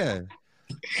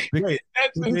 Wait,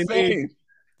 that's insane.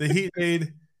 The Heat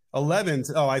made 11.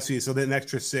 Oh, I see. So then an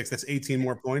extra 6. That's 18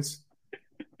 more points.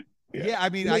 Yeah, I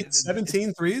mean,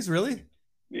 17 threes, really?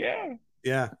 Yeah.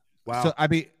 Yeah. Wow. So I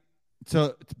mean,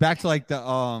 so back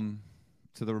to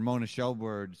to the Ramona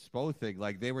Shelburne Spo thing,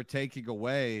 they were taking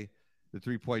away the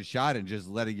 3-point shot and just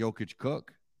letting Jokic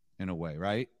cook in a way,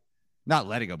 right? Not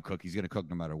letting him cook. He's going to cook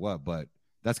no matter what, but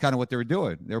that's kind of what they were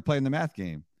doing. They were playing the math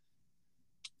game.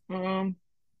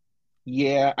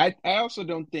 Yeah, I also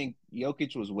don't think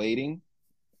Jokic was waiting.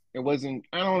 It wasn't,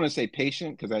 I don't want to say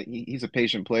patient because he's a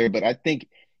patient player, but I think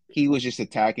he was just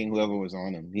attacking whoever was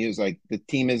on him. He was like, the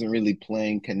team isn't really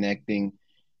playing, connecting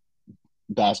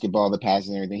basketball, the passes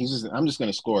and everything. I'm just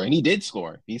going to score. And he did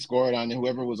score. He scored on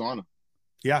whoever was on him.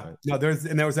 Yeah, no, there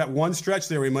was that one stretch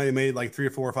there where he might have made like 3 or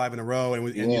 4 or 5 in a row,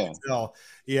 and you could tell,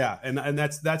 and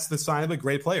that's the sign of a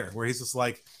great player where he's just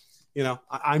like,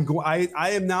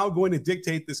 I am now going to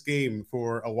dictate this game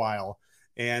for a while,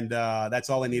 and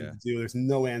that's all I needed to do. There's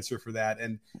no answer for that,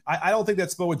 and I don't think that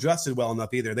Spo adjusted well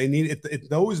enough either. They need at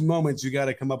those moments you got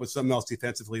to come up with something else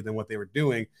defensively than what they were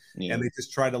doing, and they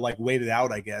just tried to wait it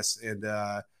out, I guess, and.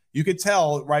 You could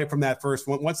tell right from that first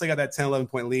one, once they got that 10,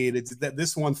 11-point lead,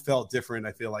 this one felt different,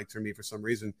 I feel like, to me for some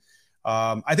reason.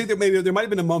 I think that maybe there might have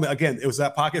been a moment, again, it was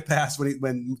that pocket pass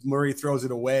when Murray throws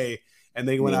it away and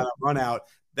they went on a run out.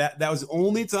 That was the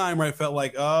only time where I felt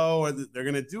like, oh, they're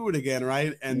going to do it again,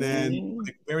 right? And then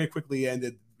very quickly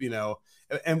ended,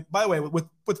 And by the way,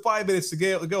 with 5 minutes to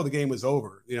go, the game was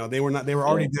over. They were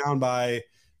already down by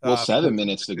 7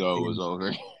 minutes to go, it was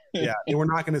over. Yeah, they were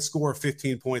not going to score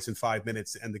 15 points in 5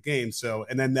 minutes to end the game. So,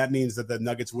 and then that means that the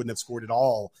Nuggets wouldn't have scored at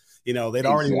all. They'd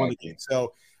already won the game.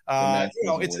 So,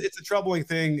 it's a troubling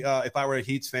thing if I were a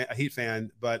Heat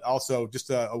fan, but also just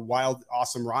a wild,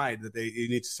 awesome ride that you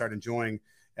need to start enjoying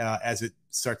as it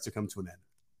starts to come to an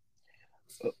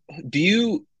end.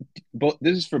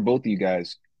 This is for both of you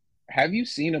guys. Have you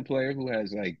seen a player who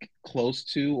has close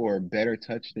to or better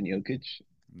touch than Jokic?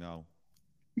 No.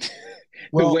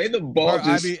 The way the ball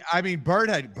I mean, Bird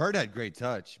had great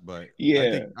touch, but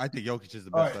I think Jokic is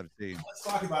the best I've seen. Let's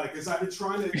talk about it because I've been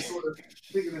trying to sort of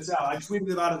figure this out. I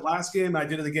tweeted about it last game. I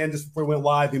did it again just before we went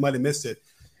live. You might have missed it.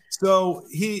 So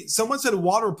someone said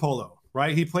water polo,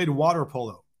 right? He played water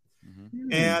polo.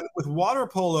 Mm-hmm. And with water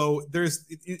polo,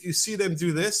 you see them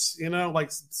do this,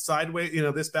 sideways,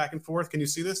 this back and forth. Can you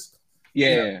see this?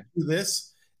 Yeah. Do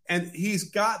this. And he's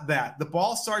got that. The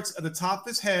ball starts at the top of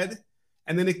his head,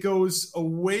 and then it goes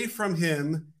away from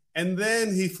him and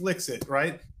then he flicks it,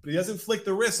 right? But he doesn't flick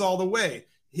the wrist all the way.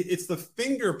 It's the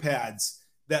finger pads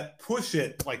that push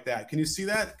it like that. Can you see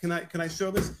that? Can I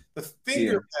show this? The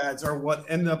finger pads are what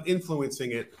end up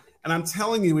influencing it. And I'm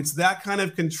telling you, it's that kind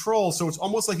of control. So it's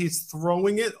almost like he's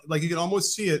throwing it, like you can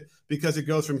almost see it because it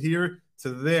goes from here to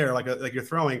there, like you're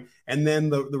throwing. And then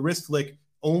the wrist flick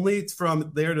only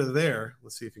from there to there.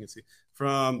 Let's see if you can see.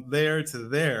 From there to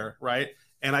there, right?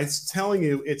 And I'm telling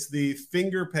you, it's the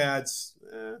finger pads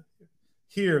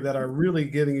here that are really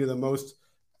giving you the most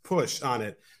push on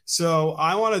it. So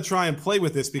I want to try and play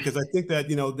with this because I think that,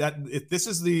 that if this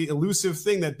is the elusive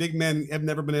thing that big men have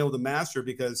never been able to master,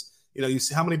 because, you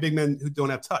see how many big men who don't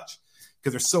have touch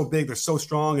because they're so big, they're so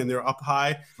strong, and they're up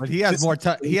high. But he has more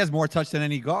touch. He has more touch than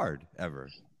any guard ever.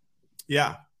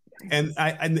 Yeah. And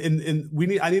I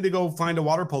need to go find a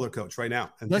water polo coach right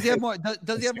now. Does he have more?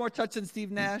 Does he have more touch than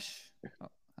Steve Nash?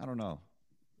 I don't know.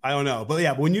 But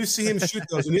yeah, when you see him shoot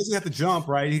those, and he doesn't have to jump,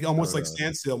 right? He almost like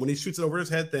stands still when he shoots it over his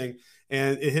head thing,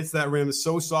 and it hits that rim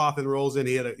so soft and rolls in.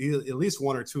 He had at least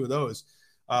one or two of those.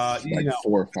 4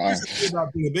 or 5.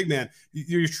 About being a big man,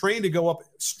 you're trained to go up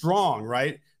strong,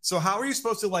 right? So how are you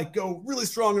supposed to go really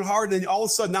strong and hard, and then all of a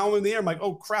sudden now I'm in the air, I'm like,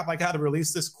 oh crap, I got to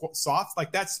release this soft.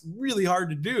 That's really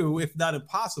hard to do, if not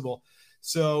impossible.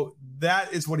 So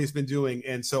that is what he's been doing.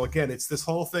 And so again, it's this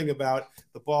whole thing about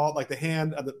the ball, like the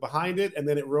hand behind it, and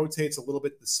then it rotates a little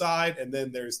bit to the side, and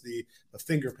then there's the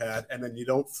finger pad, and then you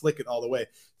don't flick it all the way.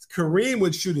 Kareem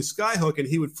would shoot a sky hook, and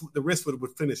the wrist would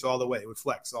finish all the way. It would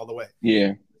flex all the way.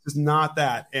 Yeah. It's not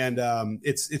that. And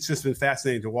it's just been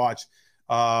fascinating to watch.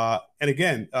 And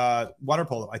again, water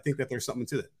polo, I think that there's something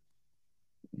to it.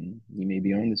 You may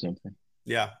be onto something.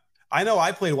 Yeah. I know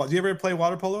I played. Do you ever play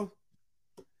water polo?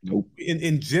 Nope.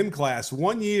 In gym class,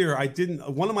 one year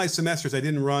one of my semesters I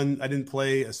didn't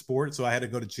play a sport, so I had to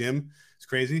go to gym. It's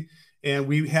crazy. And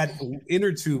we had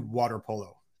inner tube water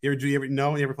polo. You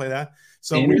ever play that?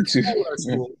 So we were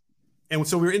school, and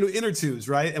so we were in inner tubes,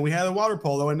 right? And we had a water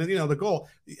polo, and the goal.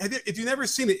 If you've never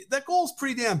seen it, that goal is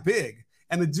pretty damn big.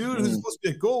 And the dude who's supposed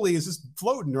to be a goalie is just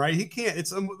floating, right? He can't.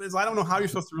 I don't know how you're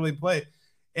supposed to really play.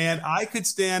 And I could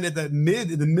stand at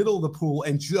in the middle of the pool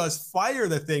and just fire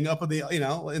the thing up in the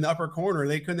in the upper corner.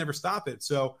 They could never stop it.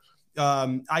 So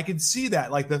I could see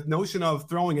that, like the notion of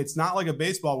throwing. It's not like a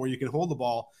baseball where you can hold the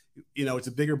ball. It's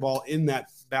a bigger ball in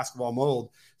that basketball mold.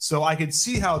 So I could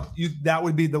see how that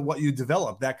would be what you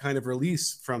develop, that kind of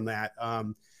release from that.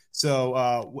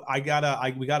 We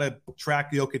gotta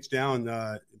track Jokic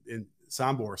down in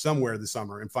Sombor somewhere this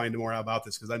summer and find more out about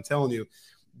this, because I'm telling you,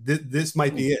 this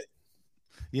might be it.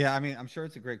 Yeah, I mean, I'm sure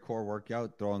it's a great core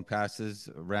workout, throwing passes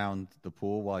around the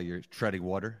pool while you're treading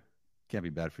water. Can't be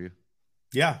bad for you.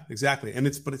 Yeah, exactly. And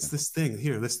it's this thing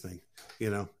here,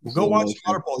 We'll go watch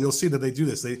water polo. You'll see that they do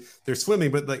this. They're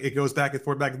swimming, but it goes back and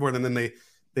forth, and then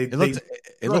it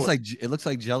looks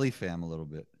like Jelly Fam a little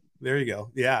bit. There you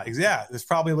go. Yeah, exactly. There's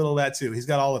probably a little of that too. He's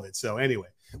got all of it. So anyway,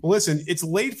 well, listen, it's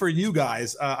late for you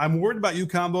guys. I'm worried about you,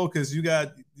 Combo, because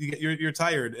you're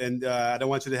tired, and I don't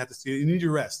want you to have to see. You need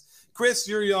your rest. Chris,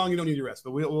 you're young. You don't need your rest,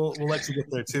 but we'll let you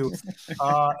get there too.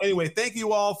 Anyway, thank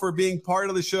you all for being part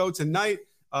of the show tonight.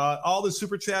 All the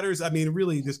super chatters, I mean,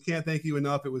 really just can't thank you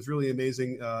enough. It was really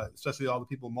amazing, especially all the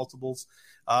people in multiples.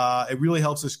 It really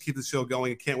helps us keep the show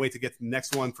going. I can't wait to get to the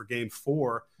next one for Game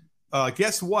 4.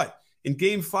 Guess what? In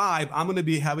Game 5, I'm going to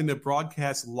be having to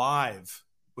broadcast live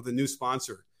with a new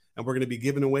sponsor. And we're going to be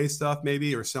giving away stuff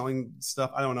maybe, or selling stuff.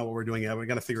 I don't know what we're doing yet. We're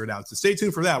going to figure it out. So stay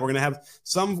tuned for that. We're going to have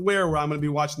somewhere where I'm going to be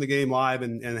watching the game live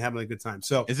and having a good time.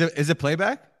 So is it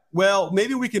playback? Well,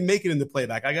 maybe we can make it into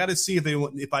playback. I got to see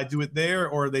if I do it there,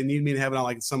 or they need me to have it on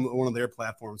one of their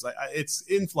platforms. It's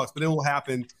in flux, but it will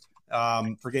happen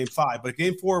for Game 5. But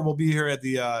Game 4 will be here at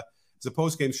the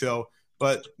post game show.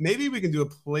 But maybe we can do a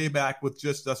playback with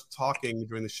just us talking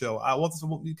during the show.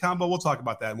 Combo, we'll talk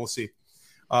about that and we'll see.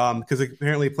 Because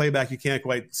apparently playback, you can't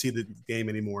quite see the game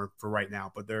anymore for right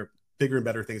now. But they're bigger and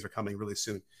better things are coming really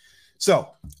soon. So,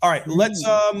 all right, let's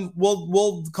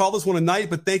we'll call this one a night.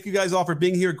 But thank you guys all for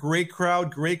being here. Great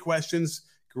crowd, great questions,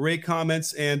 great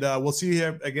comments, and we'll see you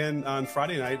here again on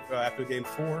Friday night after Game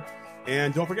 4.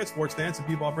 And don't forget, sports fans and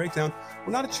B-Ball Breakdown,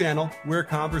 we're not a channel, we're a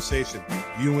conversation.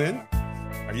 You in?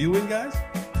 Are you in, guys?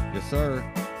 Yes, sir.